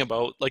interesting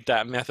about like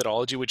that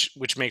methodology,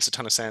 which makes a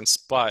ton of sense.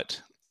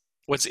 But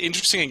what's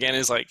interesting again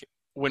is like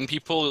when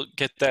people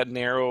get that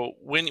narrow,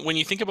 when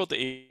you think about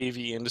the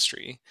AV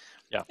industry,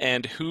 Yeah.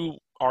 and who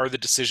are the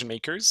decision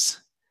makers.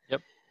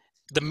 Yep.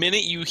 The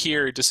minute you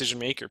hear decision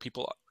maker,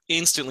 people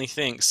instantly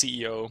think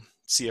CEO,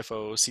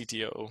 CFO,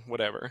 CTO,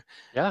 whatever.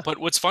 Yeah. But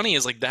what's funny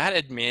is like that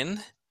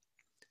admin,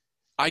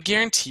 I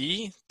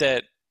guarantee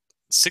that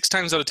 6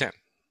 times out of 10,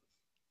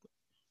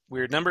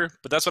 weird number,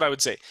 but that's what I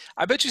would say.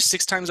 I bet you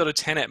 6 times out of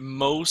 10 at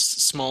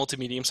most small to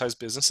medium sized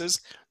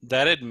businesses,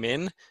 that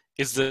admin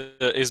is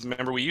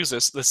remember we use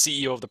this, the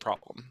CEO of the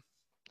problem.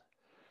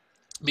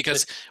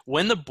 Because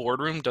when the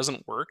boardroom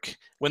doesn't work,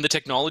 when the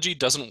technology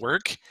doesn't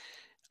work,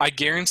 I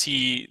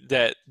guarantee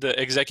that the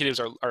executives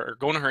are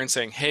going to her and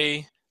saying,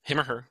 hey, him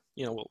or her,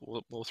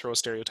 we'll throw a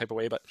stereotype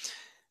away, but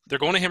they're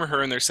going to him or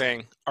her and they're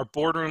saying, our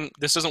boardroom,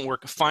 this doesn't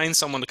work. Find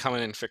someone to come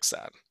in and fix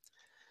that.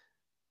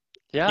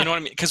 Yeah. You know what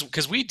I mean?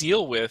 Because we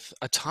deal with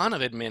a ton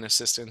of admin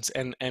assistants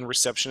and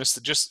receptionists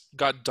that just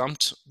got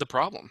dumped the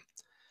problem.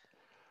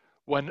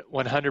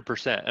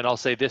 100%. And I'll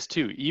say this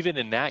too, even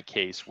in that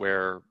case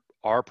where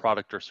our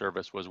product or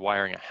service was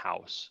wiring a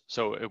house,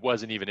 so it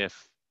wasn't even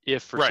if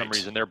for some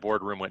reason their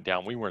boardroom went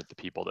down, we weren't the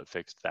people that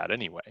fixed that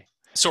anyway.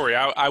 Sorry,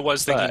 I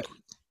was thinking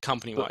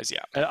company-wise,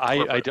 yeah. I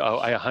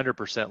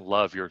 100%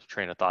 love your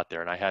train of thought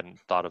there, and I hadn't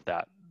thought of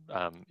that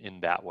in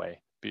that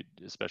way,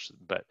 especially.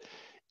 But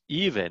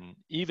even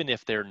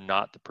if they're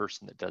not the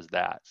person that does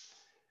that,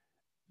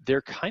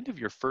 they're kind of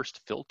your first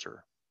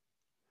filter,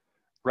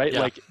 right? Yeah.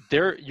 Like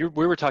we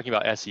were talking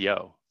about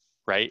SEO,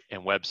 right,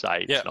 and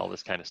websites and all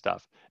this kind of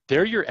stuff.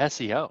 They're your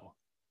SEO.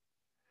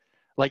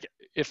 Like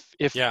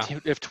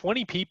if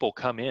 20 people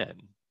come in,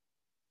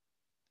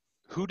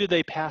 who do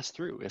they pass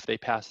through if they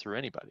pass through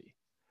anybody?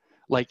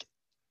 Like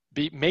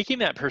making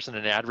that person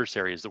an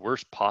adversary is the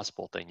worst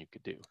possible thing you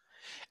could do.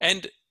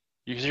 And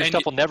your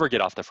stuff will never get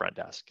off the front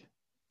desk.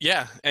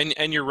 Yeah,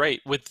 and you're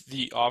right with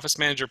the office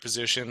manager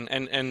position,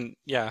 and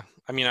yeah,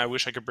 I mean, I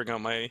wish I could bring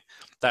out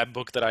that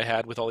book that I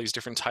had with all these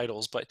different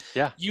titles, but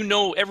yeah,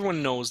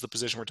 everyone knows the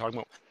position we're talking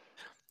about.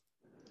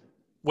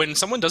 When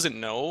someone doesn't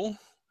know,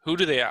 who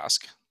do they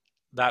ask?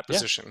 That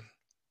position.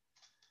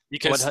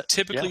 Because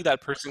typically that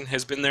person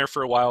has been there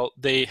for a while,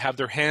 they have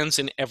their hands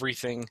in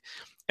everything,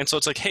 and so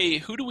it's like, hey,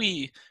 who do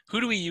we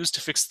use to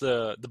fix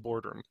the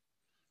boardroom?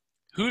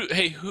 Who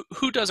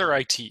does our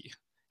IT?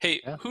 Hey,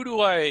 who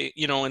do I,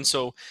 and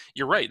so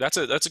you're right. That's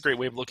a great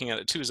way of looking at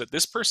it too, is that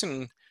this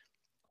person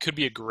could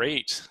be a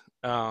great,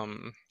 I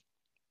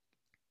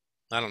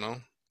don't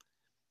know,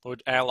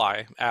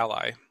 ally.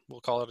 We'll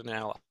call it an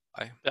ally.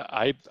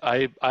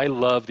 I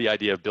love the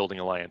idea of building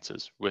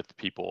alliances with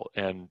people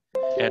and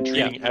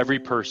treating every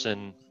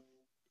person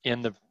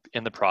in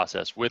the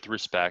process with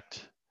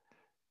respect,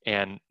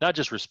 and not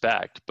just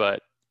respect,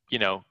 but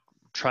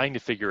trying to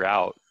figure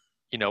out,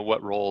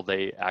 what role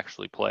they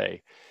actually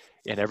play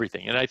in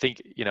everything. And I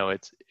think,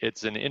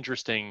 it's an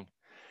interesting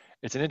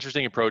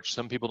approach.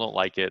 Some people don't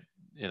like it,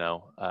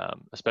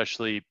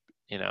 especially,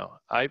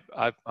 I'm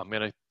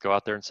going to go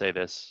out there and say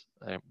this,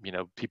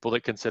 people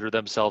that consider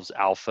themselves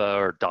alpha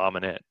or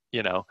dominant,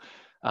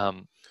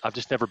 I've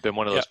just never been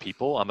one of those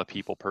people. I'm a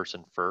people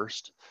person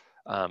first.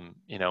 When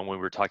we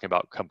were talking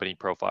about company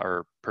profile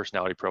or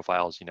personality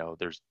profiles,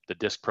 there's the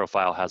DISC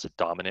profile has a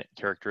dominant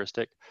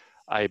characteristic.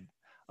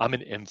 I'm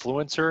an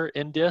influencer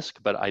in DISC,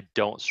 but I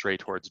don't stray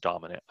towards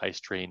dominant. I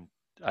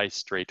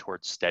stray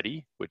towards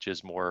steady, which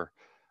is more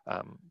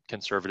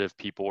conservative,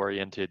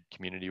 people-oriented,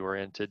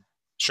 community-oriented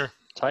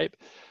type.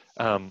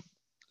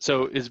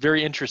 So it's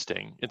very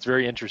interesting. It's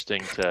very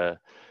interesting to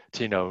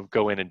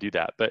go in and do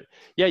that. But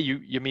yeah,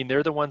 you mean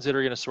they're the ones that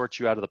are going to sort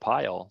you out of the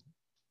pile,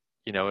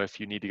 if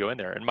you need to go in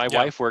there. And my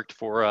wife worked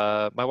for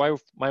my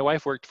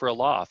wife worked for a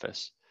law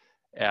office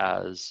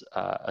as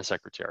a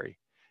secretary.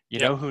 You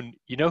know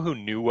who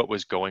knew what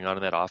was going on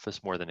in that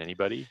office more than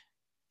anybody?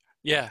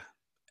 Yeah,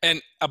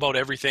 and about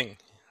everything.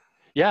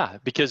 Yeah,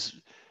 because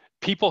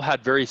people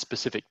had very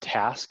specific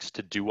tasks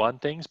to do on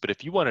things, but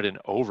if you wanted an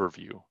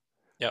overview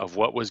of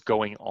what was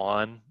going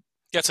on,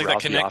 it's like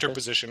that connector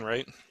position,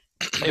 right?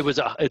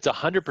 It's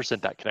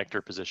 100% that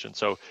connector position.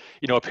 So,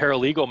 a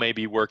paralegal may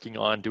be working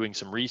on doing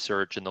some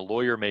research, and the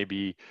lawyer may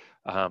be,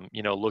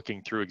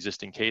 looking through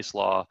existing case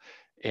law,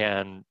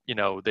 and,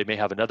 they may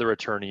have another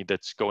attorney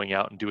that's going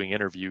out and doing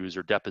interviews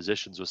or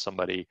depositions with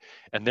somebody,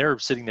 and they're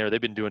sitting there,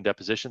 they've been doing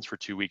depositions for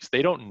 2 weeks.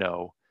 They don't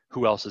know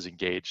who else is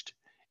engaged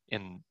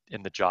in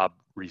the job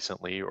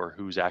recently, or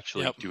who's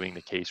actually doing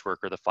the casework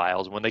or the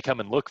files. When they come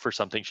and look for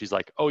something, she's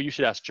like, oh, you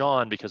should ask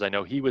John because I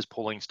know he was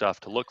pulling stuff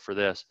to look for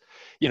this,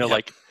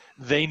 like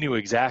she knew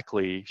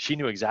exactly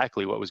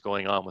what was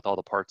going on with all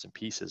the parts and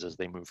pieces as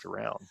they moved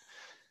around.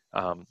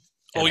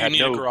 You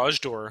need a garage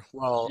door.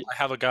 Well, I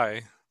have a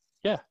guy.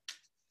 Yeah,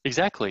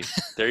 exactly.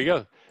 There you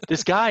go.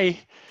 This guy,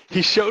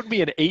 he showed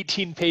me an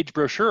 18-page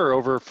brochure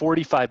over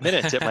 45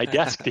 minutes at my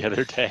desk the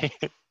other day.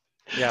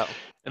 Yeah.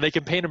 And they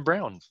can paint them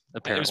brown,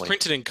 apparently. And it was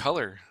printed in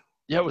color.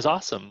 Yeah, it was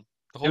awesome.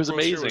 The whole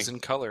brochure was in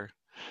color.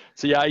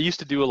 So yeah, I used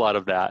to do a lot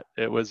of that.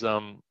 It was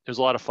a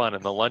lot of fun,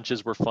 and the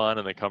lunches were fun,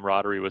 and the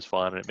camaraderie was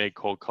fun, and it made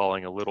cold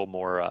calling a little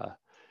more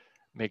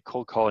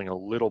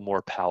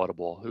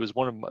palatable. It was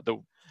one of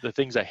the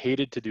things I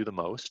hated to do the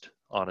most,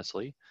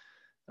 honestly.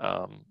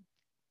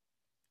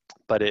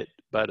 But it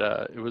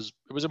was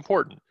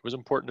important. It was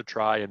important to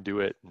try and do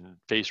it and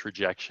face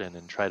rejection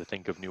and try to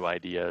think of new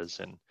ideas.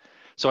 And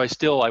so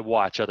I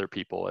watch other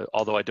people,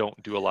 although I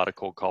don't do a lot of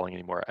cold calling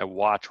anymore. I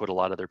watch what a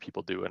lot of other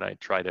people do, and I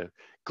try to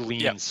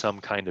glean some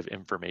kind of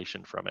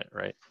information from it,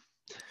 right?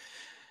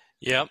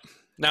 Yep.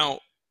 Now,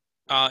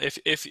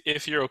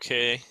 if you're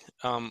okay,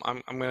 I'm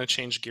going to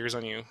change gears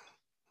on you.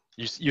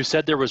 You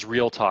said there was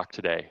real talk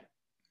today.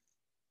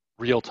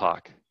 Real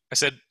talk. I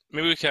said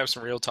maybe we could have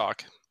some real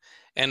talk,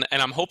 and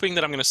I'm hoping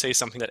that I'm going to say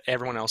something that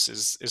everyone else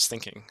is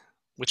thinking,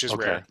 which is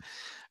rare.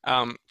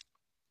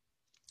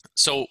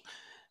 So,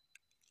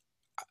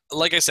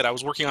 like I said, I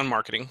was working on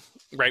marketing,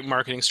 right?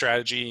 Marketing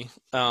strategy,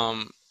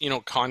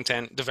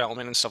 content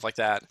development and stuff like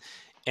that.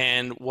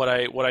 And what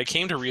I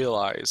came to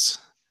realize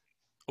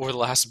over the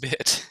last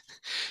bit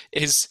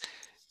is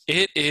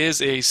it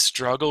is a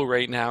struggle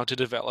right now to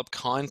develop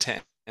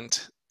content,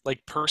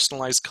 like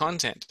personalized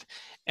content.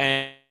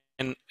 And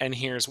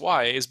here's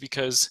why, is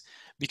because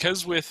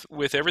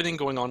with everything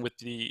going on with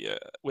the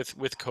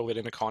with COVID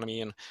and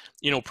economy and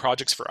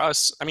projects for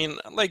us, I mean,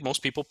 like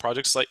most people,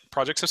 projects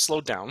have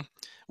slowed down.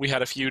 We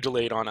had a few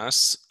delayed on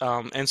us,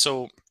 and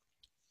so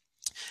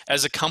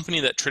as a company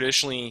that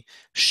traditionally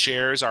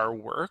shares our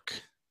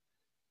work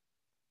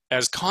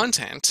as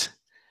content,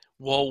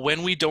 well,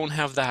 when we don't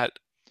have that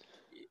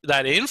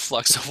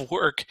influx of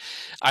work,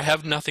 I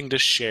have nothing to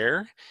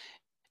share.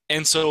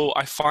 And so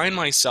I find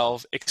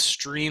myself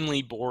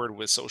extremely bored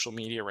with social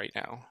media right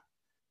now.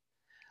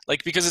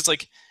 Like, because it's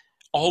like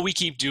all we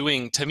keep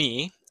doing, to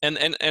me, and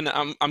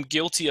I'm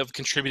guilty of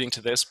contributing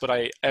to this,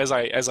 but as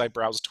I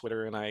browse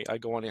Twitter and I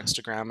go on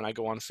Instagram and I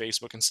go on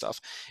Facebook and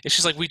stuff, it's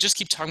just like we just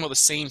keep talking about the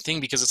same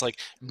thing, because it's like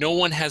no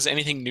one has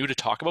anything new to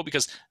talk about,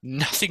 because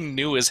nothing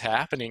new is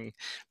happening,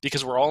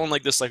 because we're all in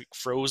like this like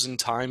frozen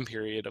time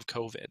period of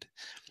COVID.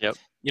 Yep.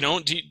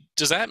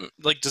 Does that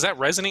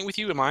resonate with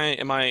you? Am I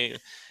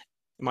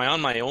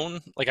on my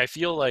own? Like, I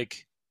feel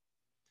like,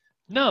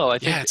 no, I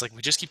think it's like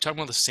we just keep talking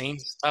about the same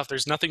stuff.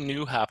 There's nothing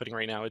new happening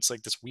right now. It's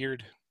like this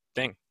weird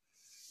thing.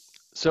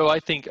 So I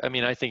think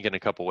in a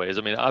couple ways.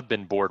 I mean, I've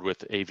been bored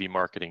with AV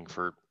marketing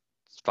for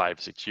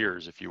 5-6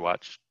 years. If you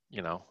watch,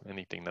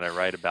 anything that I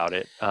write about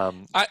it, I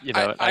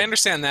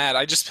understand that.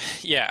 I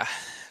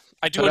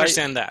do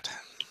understand that.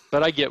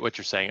 But I get what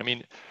you're saying. I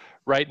mean,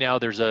 right now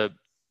there's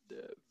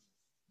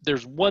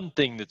one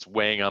thing that's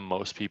weighing on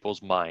most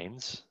people's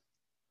minds,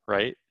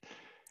 right?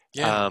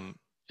 Yeah.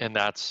 And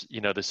that's,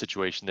 the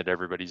situation that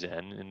everybody's in.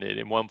 And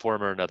in one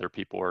form or another,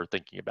 people are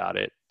thinking about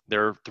it.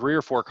 There are 3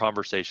 or 4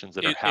 conversations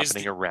that are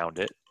happening around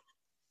it.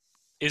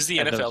 Is the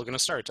NFL going to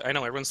start? I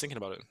know everyone's thinking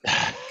about it.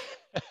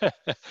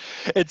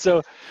 And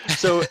so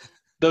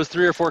those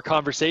 3 or 4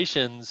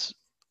 conversations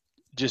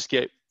just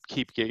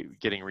keep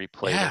getting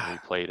replayed and Yeah.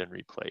 replayed and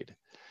replayed.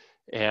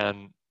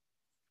 And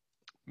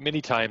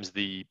many times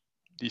the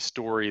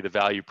story, the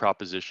value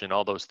proposition,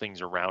 all those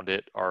things around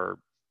it are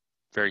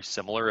very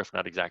similar, if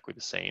not exactly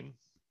the same.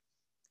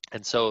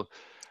 And so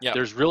Yep.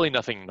 there's really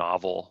nothing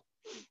novel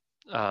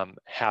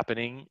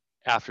happening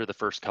after the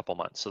first couple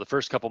months. So the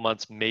first couple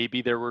months,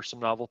 maybe there were some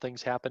novel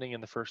things happening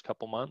in the first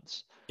couple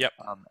months. Yep.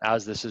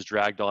 As this is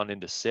dragged on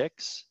into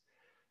 6,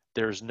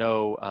 there's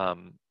no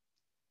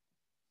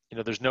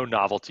there's no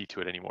novelty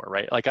to it anymore,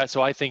 right? Like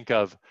I think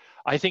of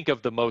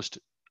the most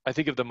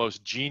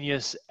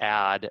genius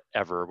ad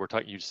ever.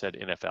 You said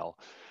NFL.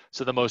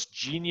 So the most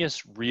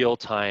genius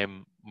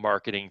real-time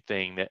marketing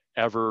thing that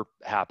ever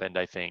happened,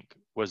 I think,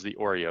 was the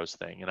Oreos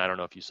thing. And I don't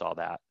know if you saw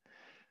that.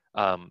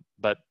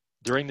 But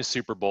during the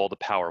Super Bowl, the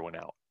power went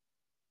out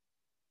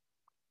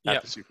at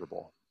Yep. the Super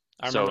Bowl.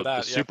 I remember So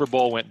that. the Super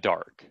Bowl went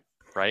dark,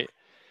 right?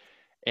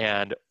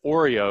 And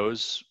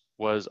Oreos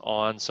was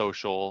on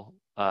social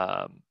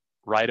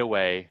right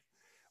away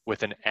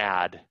with an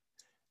ad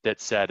that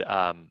said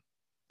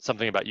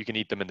something about you can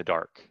eat them in the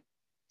dark,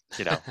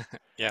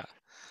 Yeah.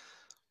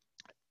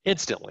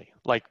 instantly,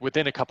 like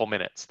within a couple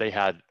minutes. They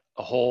had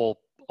a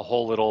whole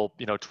little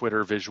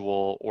Twitter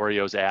visual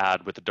Oreos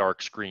ad with the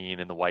dark screen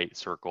and the white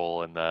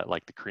circle and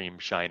the cream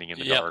shining in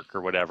the Yep. dark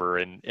or whatever,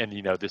 and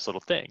this little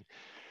thing.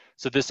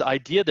 So this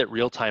idea that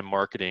real-time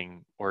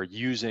marketing or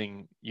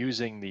using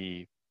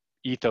the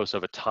ethos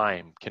of a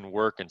time can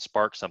work and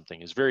spark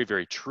something is very,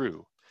 very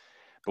true.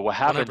 But what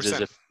happens is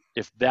 100%.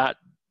 if that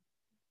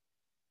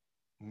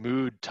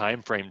mood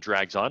time frame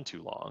drags on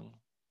too long,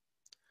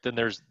 then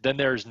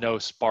there's no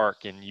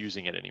spark in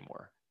using it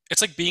anymore.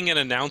 It's like being an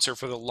announcer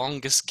for the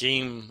longest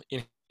game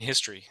in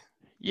history.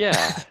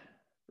 Yeah,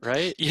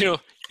 right? You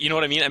know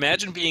what I mean?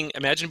 Imagine being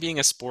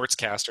a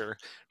sportscaster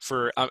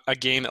for a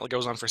game that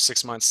goes on for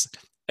 6 months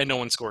and no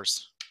one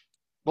scores.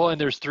 Well, and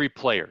there's 3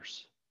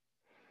 players,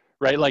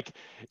 right? Like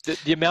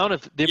the amount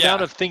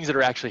of things that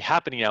are actually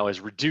happening now is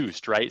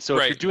reduced, right? So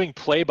if you're Right. doing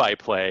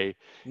play-by-play,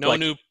 No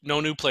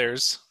new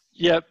players.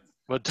 yep.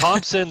 Well,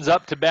 Thompson's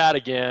up to bat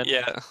again.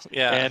 Yeah.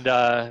 Yeah.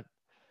 And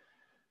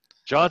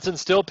Johnson's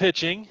still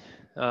pitching.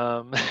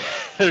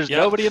 There's Yep.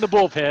 nobody in the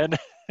bullpen.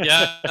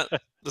 Yeah.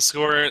 The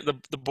score,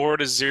 the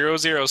board is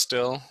 0-0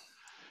 still.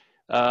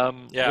 Yeah.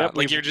 Yep,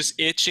 Like you're just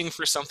itching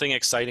for something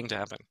exciting to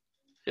happen.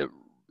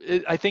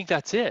 I think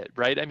that's it,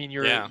 right? I mean,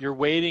 Yeah. you're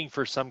waiting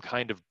for some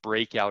kind of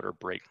breakout or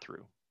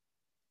breakthrough.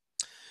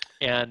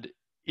 And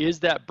is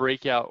that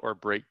breakout or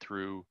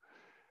breakthrough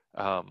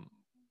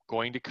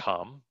going to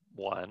come?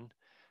 One.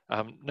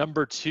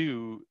 Number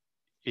 2,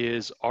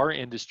 is our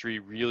industry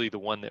really the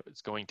one that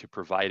is going to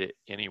provide it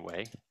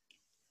anyway?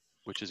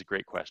 Which is a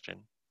great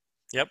question.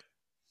 Yep.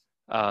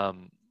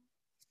 So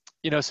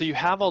you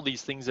have all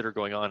these things that are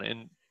going on,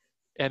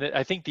 and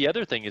I think the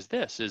other thing is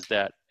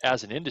that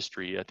as an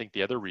industry, I think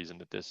the other reason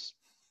that this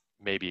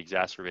maybe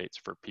exacerbates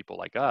for people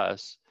like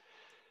us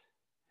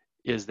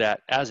is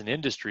that as an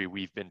industry,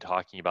 we've been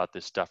talking about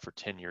this stuff for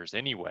 10 years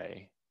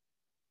anyway,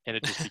 and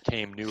it just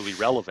became newly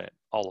relevant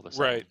all of a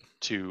sudden Right.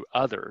 to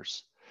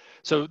others.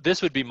 So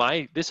this would be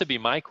my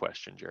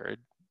question, Jared.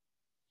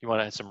 You want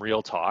to have some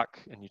real talk,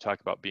 and you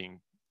talk about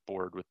being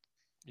bored with,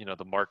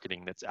 the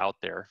marketing that's out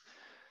there.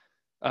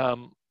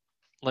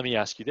 Let me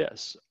ask you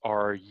this: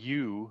 Are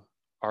you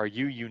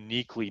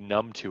uniquely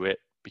numb to it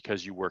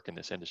because you work in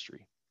this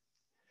industry?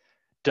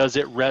 Does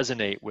it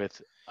resonate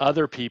with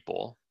other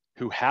people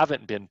who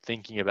haven't been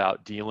thinking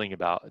about dealing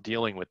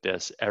with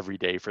this every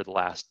day for the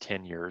last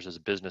 10 years as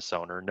a business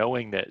owner,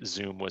 knowing that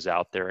Zoom was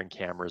out there and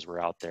cameras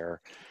were out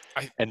there,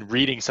 and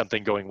reading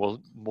something going,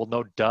 well,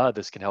 no, duh,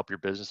 this can help your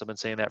business. I've been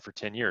saying that for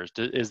 10 years.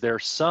 Is there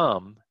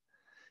some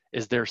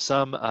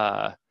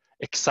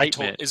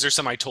excitement? Is there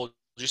some I told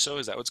you so?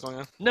 Is that what's going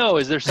on? No,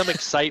 is there some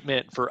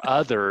excitement for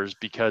others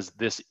because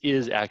this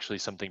is actually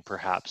something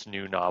perhaps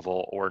new,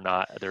 novel, or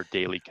not their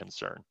daily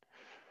concern?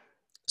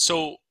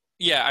 So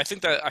yeah, I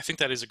think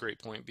that is a great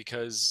point,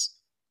 because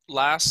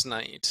last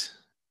night,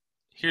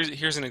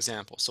 here's an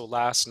example. So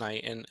last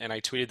night, and I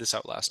tweeted this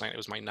out last night. It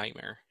was my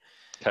nightmare.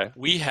 Okay.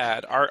 We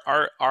had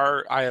I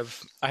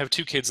have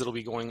 2 kids that'll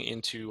be going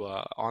into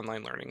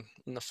online learning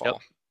in the fall.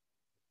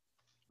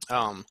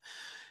 Yep.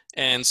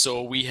 And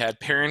so we had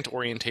parent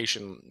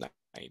orientation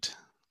night.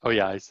 Oh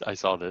yeah, I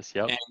saw this.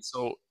 Yep.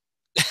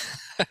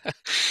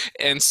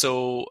 And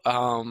so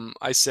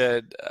I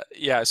said,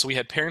 so we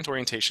had parent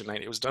orientation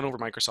night. It was done over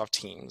Microsoft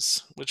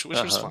Teams, which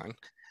was fine.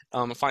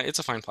 It's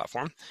a fine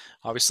platform,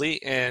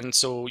 obviously. And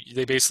so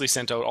they basically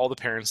sent out all the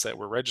parents that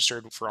were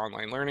registered for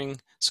online learning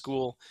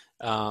school,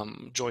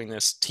 join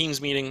this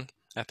Teams meeting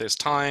at this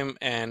time,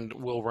 and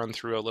we'll run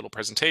through a little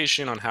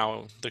presentation on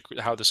how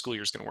the school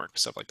year is going to work,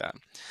 stuff like that.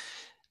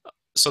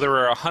 So there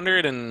were I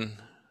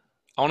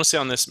want to say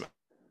on this,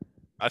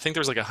 I think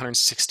there was like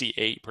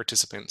 168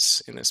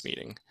 participants in this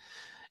meeting,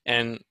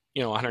 and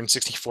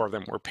 164 of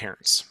them were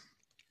parents.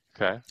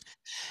 Okay.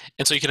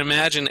 And so you can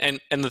imagine,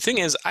 and the thing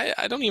is,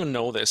 I don't even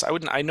know this.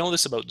 I know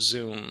this about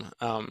Zoom,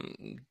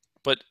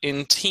 but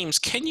in Teams,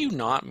 can you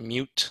not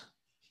mute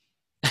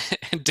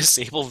and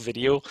disable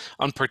video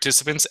on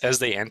participants as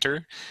they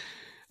enter?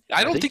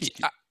 I I don't think think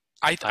you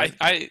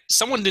could.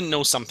 someone didn't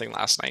know something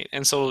last night,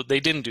 and so they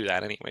didn't do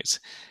that anyways.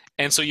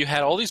 And so you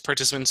had all these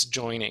participants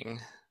joining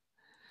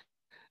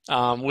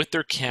with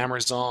their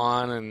cameras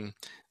on and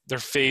their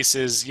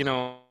faces,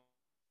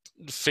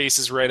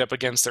 faces right up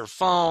against their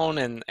phone,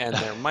 and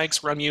their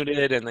mics were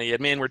unmuted, and the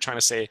admin were trying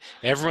to say,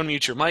 everyone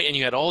mute your mic, and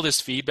you had all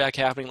this feedback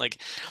happening.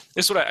 Like,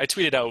 this is what I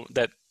tweeted out,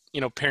 that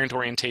parent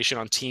orientation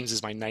on Teams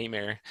is my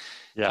nightmare.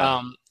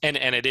 Yeah. And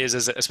it is,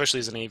 especially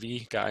as an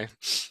AV guy.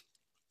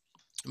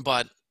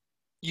 But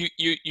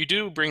you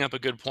do bring up a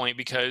good point,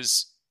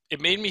 because it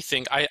made me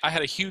think. I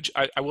had a huge,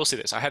 I will say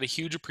this, I had a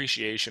huge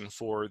appreciation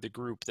for the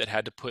group that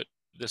had to put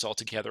this all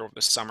together over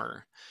the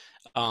summer,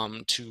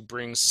 to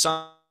bring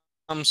some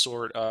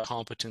sort of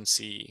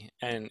competency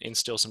and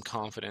instill some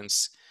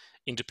confidence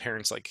into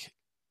parents, like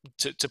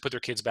to put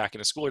their kids back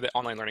into school, or that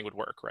online learning would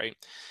work, right?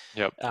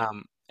 Yep.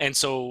 And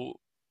so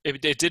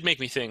it did make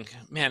me think,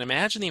 man,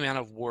 imagine the amount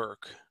of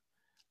work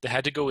that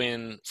had to go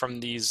in from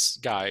these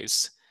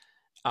guys,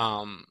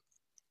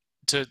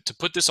 to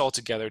put this all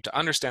together, to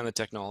understand the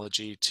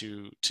technology,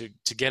 to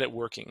get it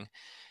working.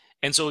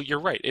 And so you're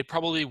right, it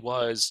probably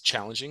was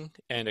challenging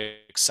and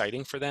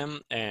exciting for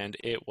them, and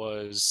it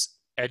was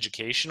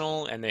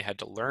educational, and they had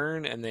to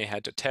learn and they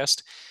had to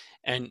test.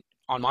 And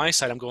on my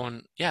side, I'm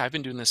going, yeah, I've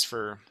been doing this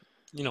for,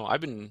 I've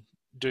been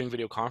doing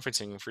video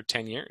conferencing for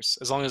 10 years.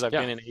 As long as I've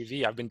Yeah. been in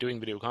AV, I've been doing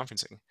video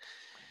conferencing.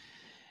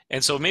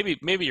 And so maybe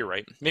you're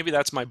right. Maybe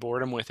that's my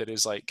boredom with it,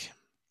 is like,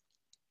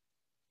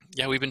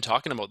 yeah, we've been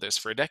talking about this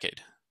for a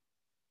decade,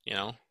 you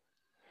know?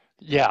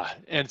 Yeah.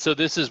 And so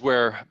this is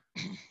where,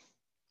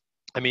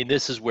 I mean,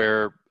 this is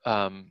where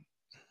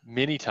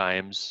many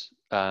times,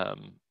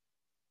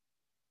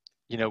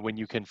 when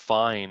you can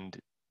find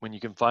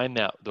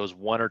that those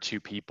one or two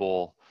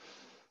people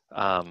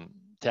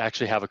to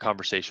actually have a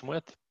conversation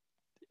with,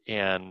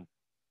 and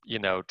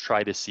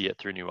try to see it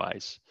through new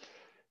eyes,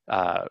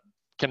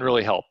 can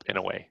really help in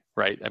a way,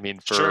 right? I mean,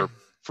 Sure.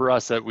 for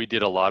us, that we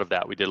did a lot of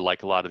that. We did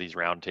like a lot of these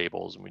round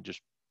tables, and we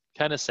just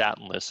kind of sat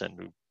and listened.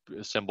 We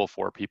assemble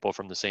 4 people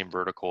from the same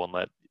vertical and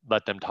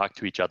let them talk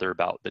to each other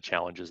about the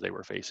challenges they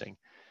were facing.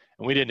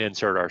 And we didn't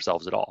insert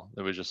ourselves at all.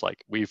 It was just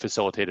like we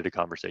facilitated a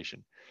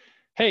conversation.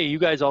 Hey, you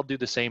guys all do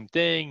the same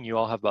thing. You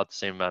all have about the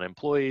same amount of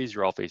employees.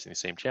 You're all facing the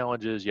same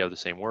challenges. You have the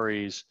same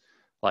worries.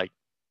 Like,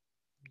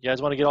 you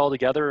guys want to get all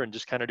together and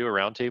just kind of do a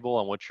roundtable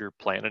on what you're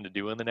planning to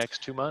do in the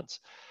next 2 months?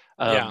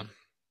 Yeah.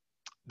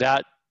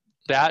 That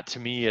to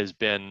me has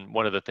been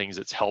one of the things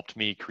that's helped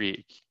me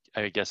create,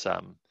 I guess,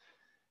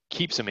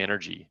 keep some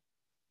energy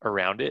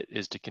around it,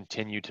 is to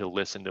continue to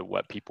listen to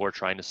what people are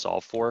trying to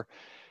solve for.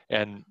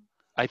 And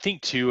I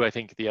think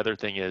the other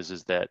thing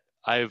is that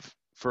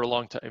for a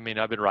long time, I mean,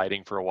 I've been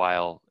writing for a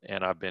while,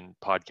 and I've been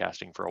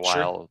podcasting for a Sure.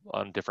 while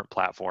on different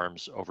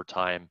platforms over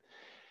time.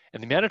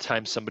 And the amount of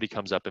times somebody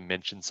comes up and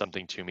mentions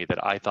something to me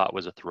that I thought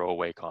was a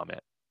throwaway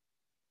comment,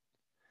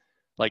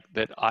 like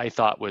that I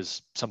thought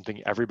was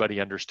something everybody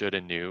understood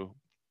and knew,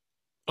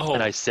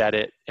 and Oh, I said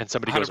it, and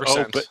somebody goes,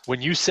 "Oh, but 100%.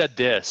 when you said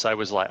this," I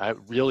was like, I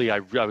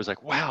was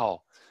like,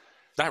 wow,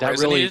 That that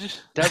really resonated.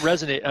 that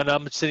resonated. And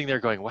I'm sitting there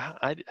going, wow,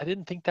 I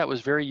didn't think that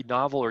was very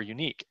novel or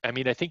unique. I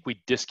mean, I think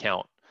we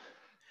discount,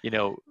 you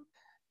know,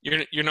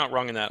 You're not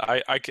wrong in that.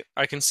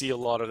 I can see a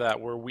lot of that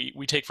where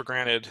we take for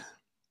granted.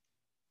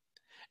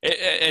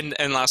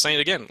 And last night,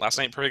 again,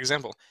 perfect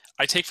example.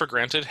 I take for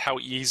granted how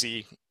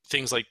easy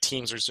things like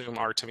Teams or Zoom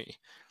are to me.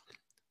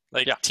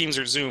 Like, yeah, Teams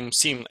or Zoom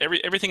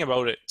everything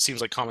about it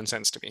seems like common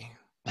sense to me.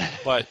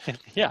 But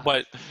yeah,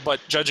 but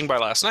judging by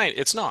last night,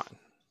 it's not.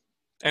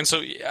 And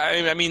so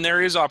I mean,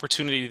 there is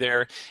opportunity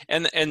there.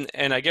 And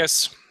I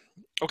guess,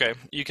 okay,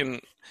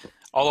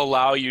 I'll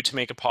allow you to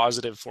make a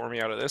positive for me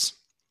out of this.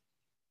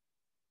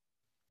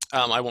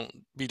 I won't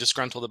be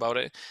disgruntled about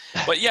it.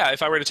 But yeah,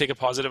 if I were to take a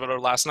positive out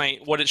of last night,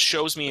 what it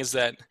shows me is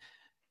that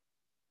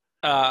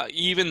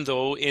even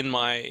though in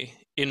my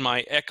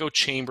echo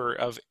chamber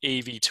of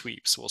AV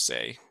tweeps, we'll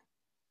say,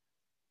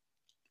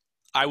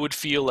 I would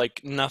feel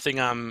like nothing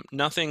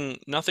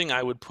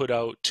I would put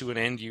out to an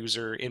end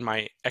user in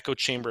my echo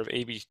chamber of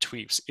AV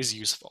tweeps is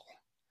useful.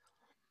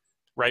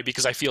 Right?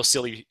 Because I feel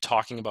silly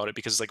talking about it,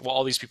 because it's like, well,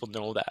 all these people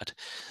know that.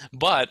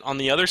 But on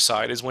the other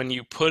side is when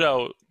you put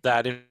out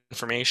that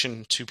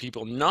information to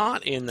people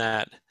not in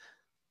that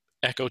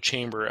echo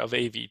chamber of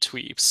AV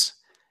tweeps,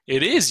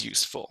 it is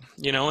useful,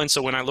 And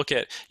so when I look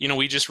at,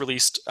 we just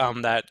released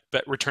that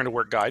return to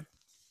work guide.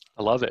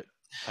 I love it.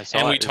 I saw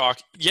and it. we talk,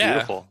 It's yeah.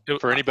 beautiful.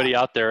 For anybody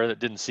out there that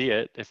didn't see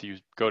it, if you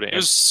go to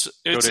Insta,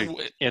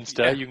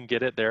 yeah. you can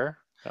get it there.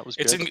 That was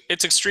good.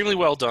 It's extremely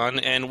well done,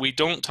 and we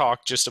don't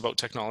talk just about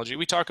technology.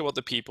 We talk about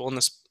the people, and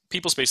this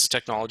people, spaces,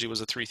 technology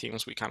was the 3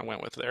 themes we kind of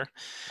went with there.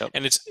 Yep.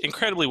 And it's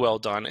incredibly well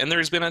done. And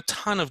there's been a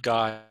ton of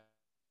guides,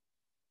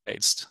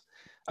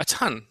 a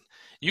ton.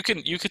 you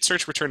could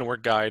search return to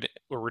work guide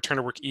or return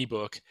to work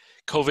ebook,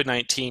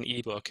 COVID-19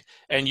 ebook,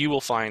 and you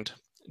will find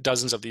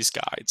dozens of these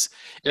guides.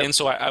 Yep. And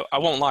so I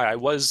won't lie, I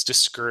was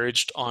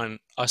discouraged on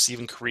us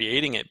even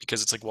creating it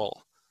because it's like,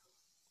 well,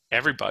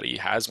 everybody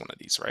has one of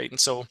these, right? And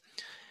so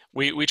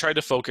we tried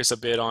to focus a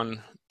bit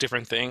on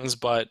different things,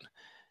 but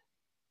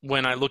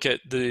when I look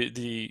at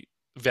the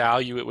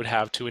value it would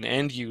have to an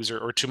end user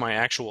or to my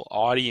actual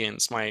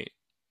audience, my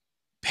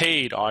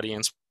paid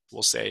audience,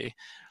 we'll say,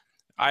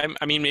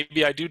 I mean,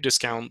 maybe I do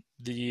discount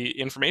the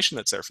information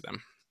that's there for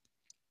them.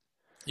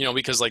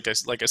 Because like I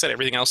said,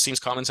 everything else seems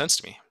common sense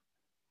to me.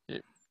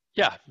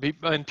 Yeah,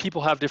 and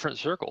people have different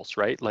circles,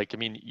 right? Like, I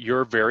mean,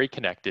 you're very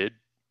connected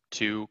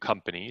to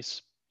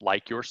companies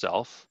like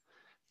yourself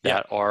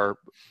that are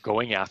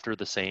going after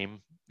the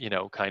same,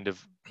 kind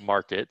of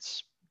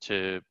markets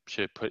to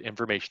put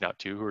information out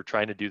to, who are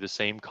trying to do the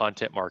same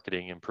content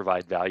marketing and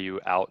provide value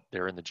out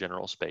there in the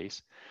general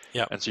space.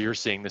 Yeah. And so you're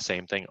seeing the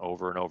same thing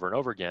over and over and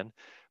over again.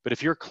 But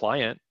if your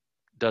client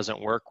doesn't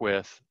work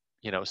with,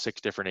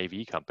 6 different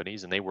AV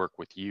companies and they work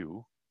with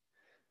you,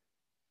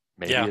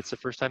 maybe it's the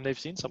first time they've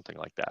seen something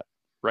like that,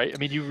 right? I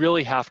mean, you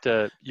really have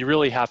to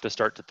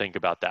start to think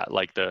about that.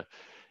 Like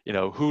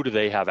who do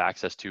they have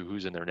access to?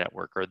 Who's in their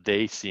network? Are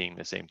they seeing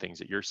the same things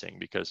that you're seeing?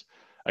 Because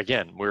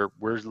again, we're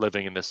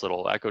living in this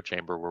little echo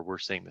chamber where we're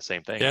seeing the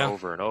same thing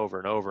over and over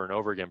and over and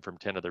over again from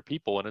 10 other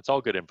people, and it's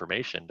all good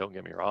information. Don't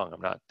get me wrong.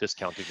 I'm not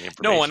discounting the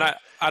information. No, and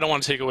I don't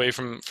want to take away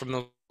from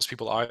those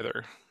people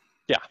either.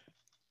 Yeah,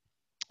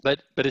 but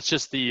it's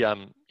just the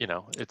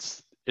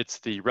it's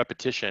the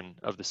repetition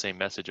of the same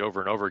message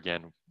over and over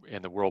again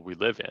in the world we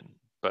live in.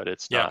 But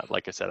it's not,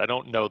 like I said, I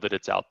don't know that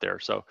it's out there.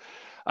 So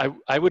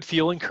I would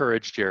feel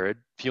encouraged, Jared.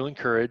 Feel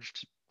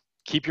encouraged.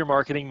 Keep your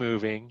marketing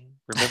moving.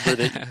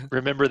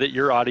 Remember that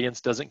your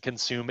audience doesn't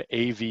consume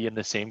AV in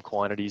the same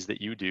quantities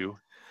that you do,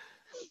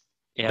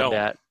 and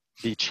that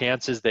the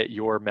chances that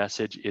your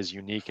message is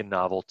unique and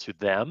novel to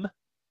them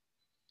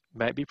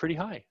might be pretty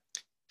high.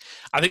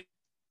 I think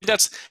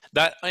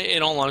that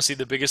in all honesty,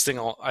 the biggest thing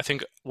I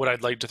think what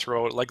I'd like to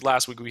throw out, like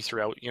last week we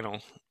threw out,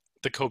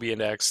 the Kobe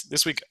index.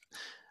 This week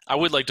I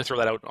would like to throw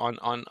that out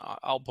on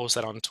I'll post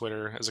that on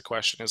Twitter as a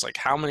question, is like,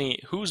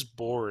 who's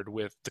bored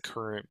with the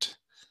current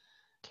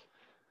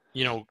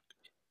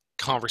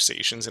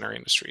conversations in our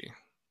industry?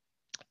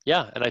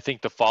 Yeah, and I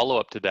think the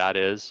follow-up to that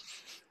is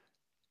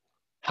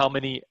how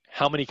many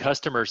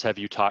customers have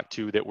you talked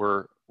to that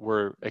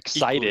were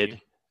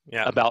excited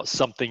about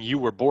something you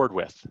were bored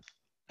with?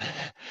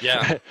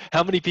 Yeah.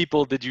 How many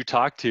people did you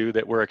talk to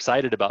that were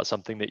excited about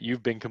something that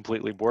you've been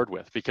completely bored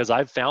with? Because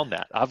I've found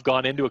that. I've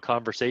gone into a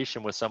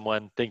conversation with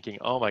someone thinking,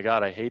 oh my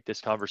God, I hate this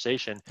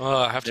conversation. Oh,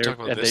 I have to talk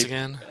about this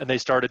again. And they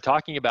started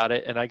talking about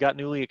it, and I got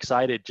newly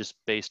excited just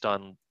based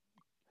on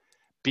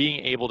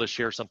being able to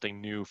share something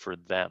new for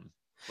them.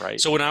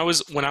 Right. So when I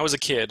was a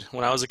kid,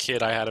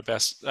 I had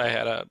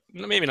a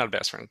maybe not a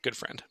best friend, good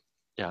friend.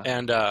 Yeah.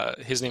 And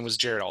his name was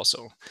Jared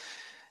also.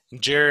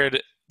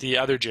 Jared, the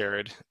other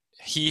Jared,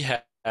 he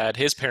had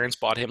his parents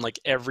bought him like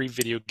every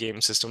video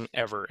game system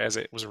ever as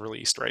it was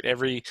released, right?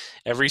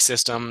 Every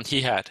system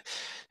he had.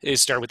 It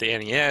started with the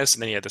NES,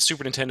 and then he had the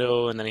Super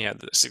Nintendo, and then he had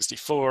the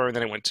 64, and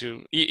then it went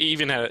to he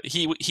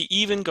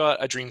even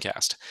got a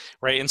Dreamcast,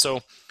 right? And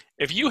so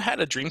if you had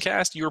a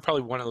Dreamcast, you were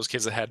probably one of those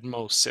kids that had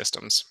most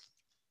systems.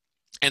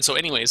 And so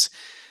anyways,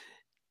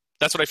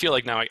 that's what I feel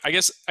like now. I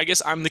guess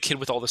I'm the kid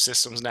with all the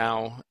systems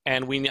now,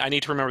 and I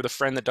need to remember the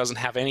friend that doesn't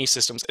have any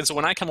systems. And so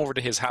when I come over to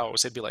his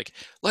house, he'd be like,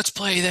 "Let's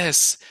play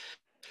this,"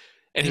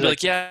 and he'd be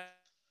like, "Yeah,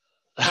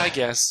 I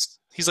guess."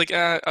 He's like,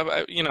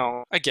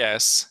 I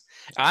guess."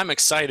 I'm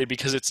excited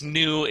because it's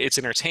new, it's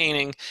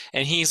entertaining,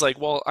 and he's like,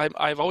 "Well,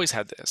 I've always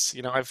had this.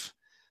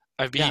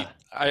 I've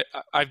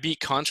beat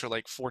Contra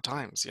like 4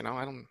 times.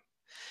 I don't."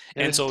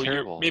 And so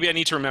maybe I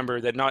need to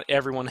remember that not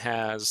everyone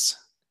has.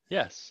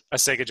 Yes. A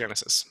Sega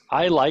Genesis.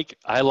 I like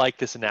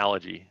this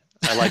analogy.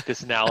 I like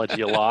this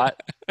analogy a lot.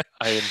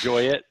 I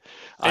enjoy it.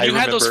 And you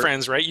had those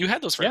friends, right? You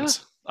had those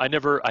friends. Yeah. I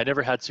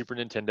never had Super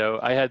Nintendo.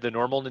 I had the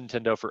normal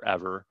Nintendo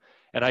forever,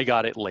 and I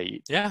got it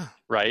late. Yeah.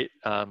 Right.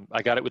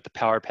 I got it with the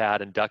Power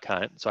Pad and Duck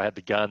Hunt. So I had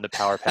the gun, the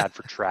Power Pad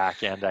for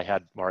track, and I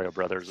had Mario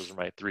Brothers. Those were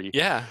my three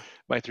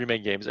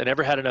main games. I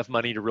never had enough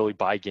money to really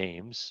buy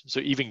games. So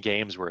even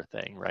games were a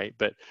thing, right?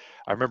 But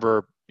I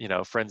remember,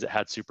 friends that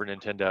had Super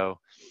Nintendo,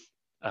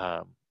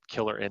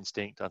 Killer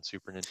Instinct on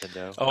Super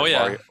Nintendo.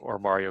 Or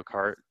Mario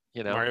Kart,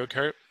 Mario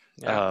Kart.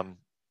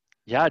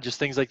 Yeah. Just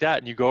things like that.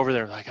 And you go over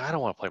there and like, I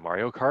don't want to play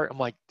Mario Kart. I'm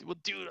like, well,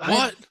 dude,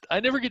 what? I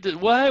never get to,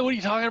 what are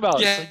you talking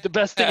about? Yeah. It's like the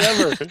best thing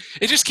ever.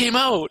 It just came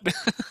out.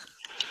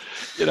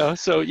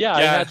 So yeah,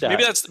 I had that.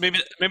 Maybe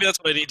that's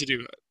what I need to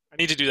do. I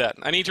need to do that.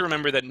 I need to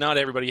remember that not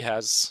everybody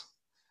has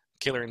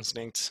Killer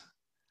Instinct.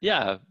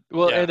 Yeah.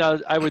 Well, and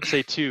I would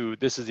say too,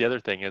 this is the other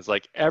thing, is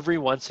like every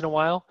once in a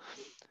while,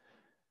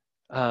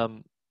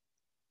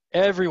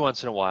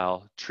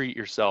 treat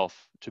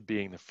yourself to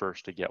being the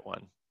first to get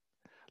one.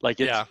 Like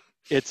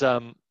it's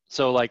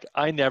so like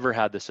I never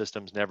had the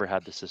systems, and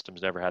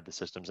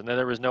then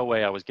there was no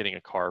way I was getting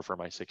a car for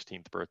my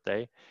 16th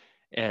birthday.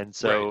 And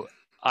so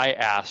I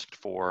asked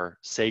for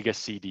Sega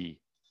CD.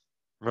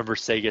 Remember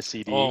Sega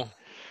CD? Oh,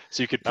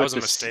 So you could that put was a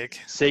the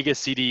mistake. Sega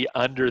CD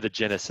under the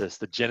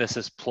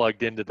Genesis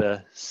plugged into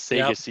the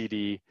Sega Yep.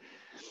 CD,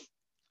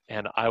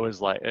 and I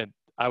was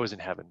in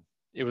heaven.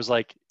 It was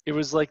like I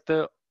was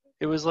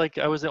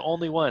the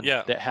only one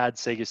Yeah. that had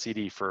Sega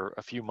CD for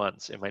a few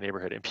months in my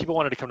neighborhood, and people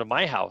wanted to come to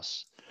my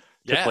house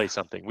to Yeah. play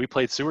something. We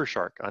played Sewer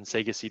Shark on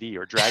Sega CD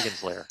or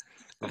Dragon's Lair.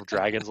 Remember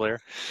Dragon's Lair?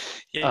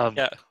 Yeah. Um,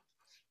 Yeah.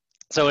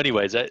 so,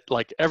 anyways,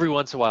 like every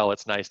once in a while,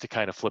 it's nice to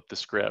kind of flip the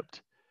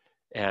script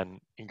and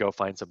go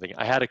find something.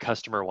 I had a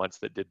customer once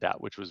that did that,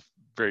 which was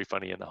very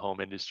funny in the home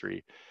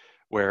industry,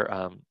 where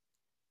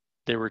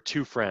there were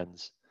two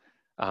friends.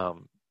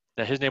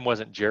 Now his name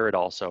wasn't Jared.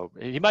 Also,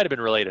 he might have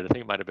been related. I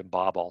think it might have been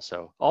Bob.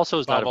 Also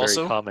is not Bob a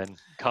very also.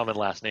 common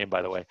last name,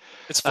 by the way.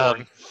 It's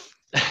Um,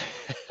 foreign.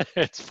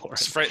 it's foreign.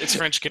 It's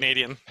French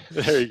Canadian.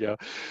 There you go.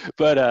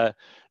 But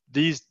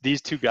these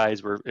two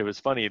guys were. It was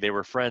funny. They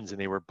were friends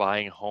and they were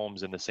buying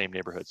homes in the same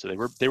neighborhood. So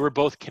they were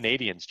both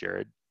Canadians,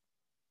 Jared,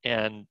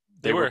 and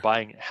They they were were.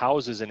 buying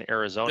houses in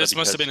Arizona. This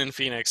must have Because been in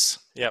Phoenix.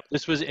 Yep.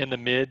 this was in the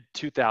mid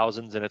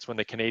 2000s, and it's when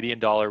the Canadian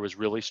dollar was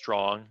really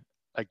strong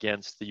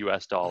against the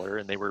US dollar,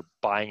 and they were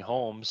buying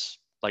homes,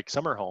 like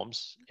summer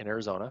homes in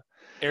Arizona.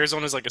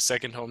 Arizona's like a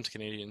second home to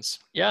Canadians.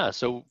 Yeah,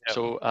 so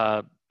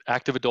Yep.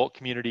 active adult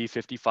community,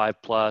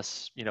 55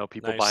 plus,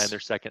 people buying Nice. their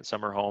second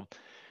summer home.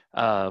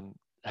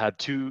 Had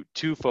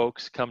two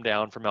folks come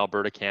down from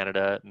Alberta,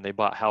 Canada, and they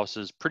bought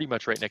houses pretty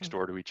much right next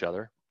door to each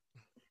other.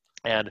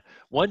 And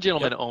one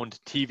gentleman Yep. owned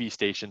TV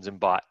stations and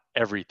bought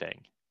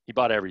everything. He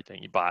bought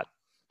everything. He bought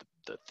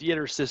the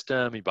theater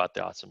system. He bought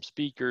the awesome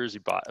speakers. He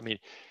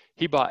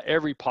bought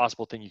every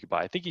possible thing you could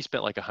buy. I think he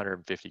spent like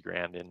 150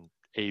 grand in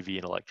AV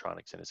and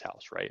electronics in his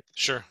house, right?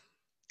 Sure.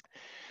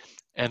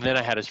 And then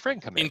I had his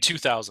friend come in. In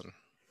 2000.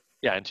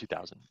 Yeah, in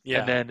 2000. Yeah.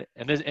 And then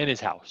in his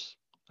house.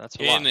 That's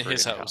a In lot for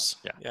his in a house.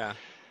 Yeah. Yeah.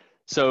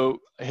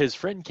 So his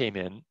friend came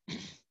in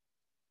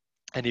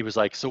and he was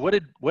like, "So what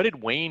did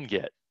Wayne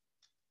get?"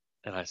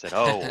 And I said,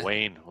 "Oh,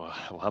 Wayne." Well,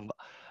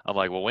 I'm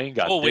like, "Well, Wayne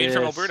got Oh, Wayne this,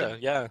 from Alberta.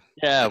 Yeah.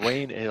 yeah,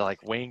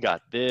 Wayne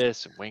got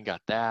this, and Wayne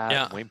got that,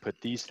 Yeah. and Wayne put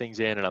these things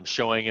in," and I'm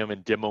showing him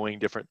and demoing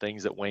different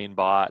things that Wayne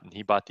bought, and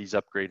he bought these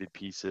upgraded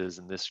pieces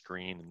and this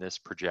screen and this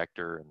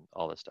projector and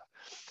all this stuff.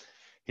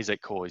 He's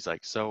like, "Cool." He's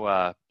like,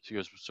 so he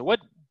goes, "So what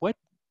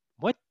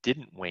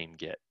didn't Wayne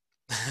get?"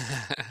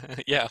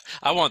 Yeah.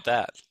 I want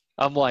that.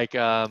 I'm like,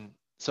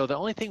 so the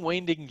only thing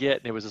Wayne didn't get,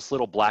 and it was this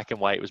little black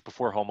and white. It was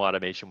before home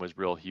automation was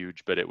real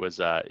huge, but it was,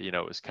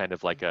 it was kind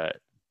of like an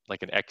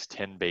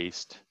X10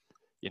 based,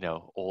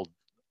 old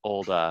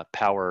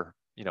power,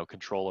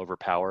 control over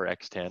power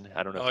X10.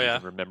 I don't know Oh if you yeah.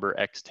 even remember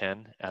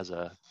X10 as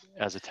a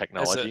As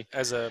technology.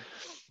 a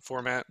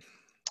format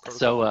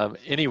So, protocol.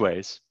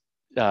 anyways,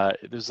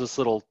 there's this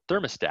little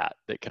thermostat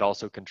that could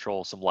also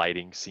control some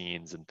lighting,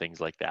 scenes, and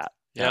things like that.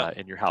 Yeah.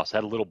 In your house,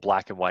 had a little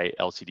black and white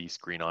LCD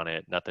screen on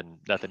it. Nothing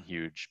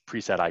huge.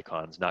 Preset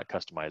icons, not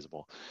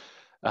customizable.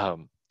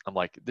 I'm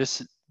like,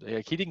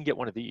 he didn't get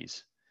one of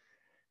these.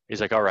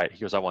 He's like, "All right." He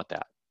goes, "I want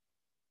that."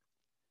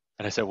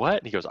 And I said, "What?"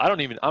 And he goes, I'm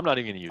not even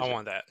going to use I it.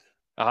 want that.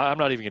 I'm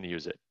not even going to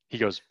use it." He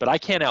goes, "But I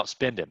can't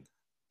outspend him.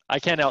 I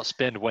can't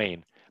outspend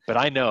Wayne. But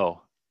I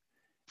know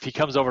if he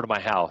comes over to my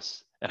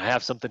house and I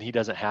have something he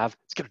doesn't have,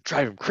 it's going to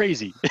drive him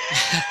crazy."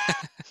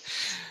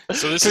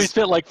 So He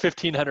spent like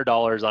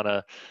 $1,500 on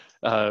a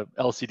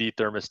LCD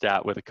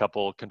thermostat with a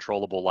couple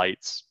controllable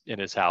lights in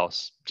his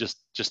house, just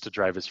to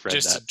drive his friend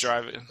nuts. Just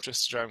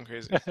to drive him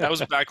crazy. That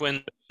was back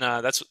when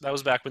that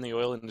was back when the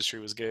oil industry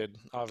was good.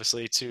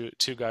 Obviously,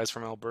 two guys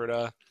from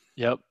Alberta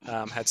Yep,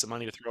 had some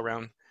money to throw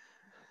around.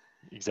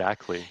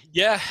 exactly.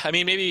 Yeah, I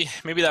mean maybe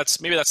that's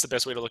the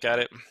best way to look at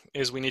it.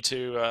 Is we need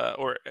to,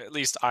 or at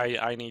least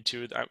I need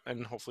to,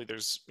 and hopefully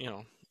there's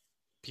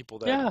people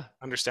that Yeah,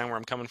 understand where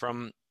I'm coming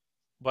from.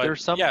 But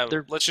there's some yeah,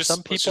 there. let's Some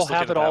just people look at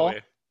have it it that all.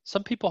 way.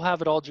 Some people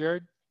have it all,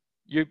 Jared.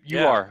 You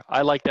Yeah, are.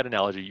 I like that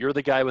analogy. You're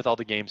the guy with all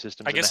the game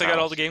systems I in the guess I got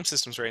all the house. game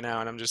systems right now,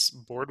 and I'm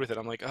just bored with it.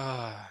 I'm like,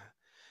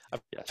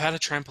 I've Yes. had a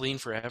trampoline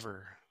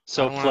forever. I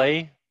So don't want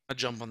play. to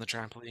jump on the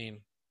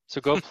trampoline.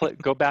 So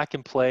go back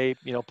and play,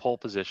 pole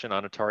position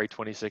on Atari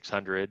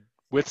 2600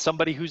 with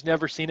somebody who's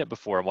never seen it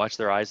before and watch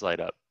their eyes light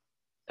up.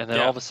 And then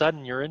all Yeah. of a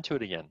sudden you're into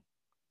it again.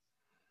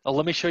 "Oh,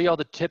 let me show you all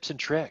the tips and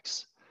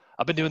tricks.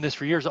 I've been doing this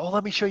for years. Oh,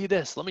 let me show you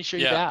this. Let me show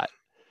you Yeah. that."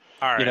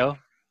 All You right. know,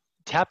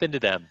 tap into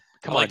them.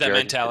 I Come like on, that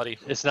Jared. mentality.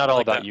 It's not I all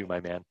like about that. you,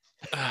 my man.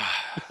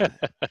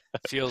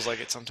 Feels like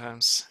it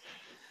sometimes.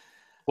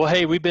 Well,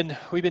 hey, we've been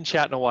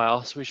chatting a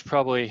while, so we should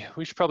probably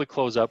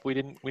close up. We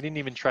didn't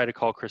even try to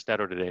call Chris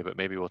Netto today, but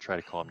maybe we'll try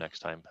to call him next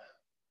time.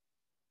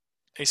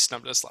 He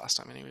snubbed us last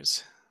time,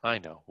 anyways. I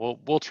know.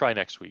 We'll try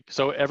next week.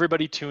 So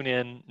everybody tune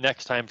in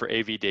next time for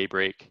AV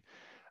Daybreak.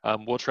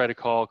 We'll try to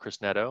call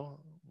Chris Netto.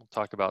 We'll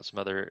talk about some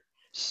other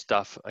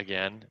stuff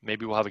again.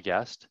 Maybe we'll have a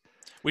guest.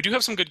 We do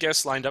have some good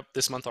guests lined up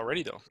this month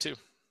already, though, too.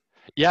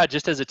 Yeah,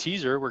 just as a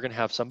teaser, we're going to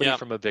have somebody Yeah.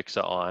 from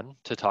Avixa on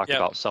to talk Yeah.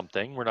 about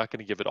something. We're not going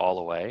to give it all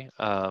away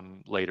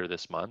later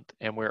this month.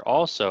 And we're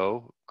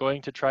also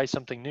going to try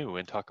something new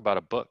and talk about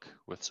a book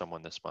with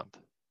someone this month.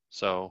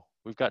 So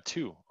we've got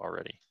 2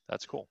 already.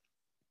 That's cool.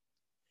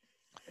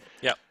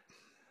 Yep.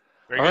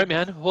 All right,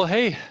 man. Well,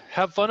 hey,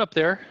 have fun up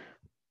there.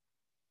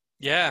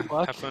 Yeah, Good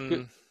luck. have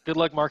fun. Good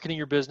luck marketing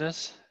your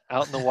business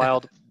out in the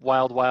wild,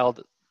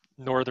 wild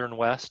northern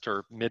west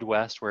or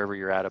Midwest, wherever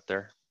you're at up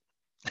there.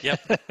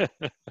 Yep.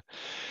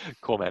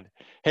 Cool, man.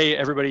 Hey,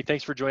 everybody,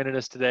 thanks for joining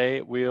us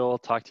today. We'll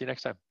talk to you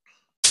next time.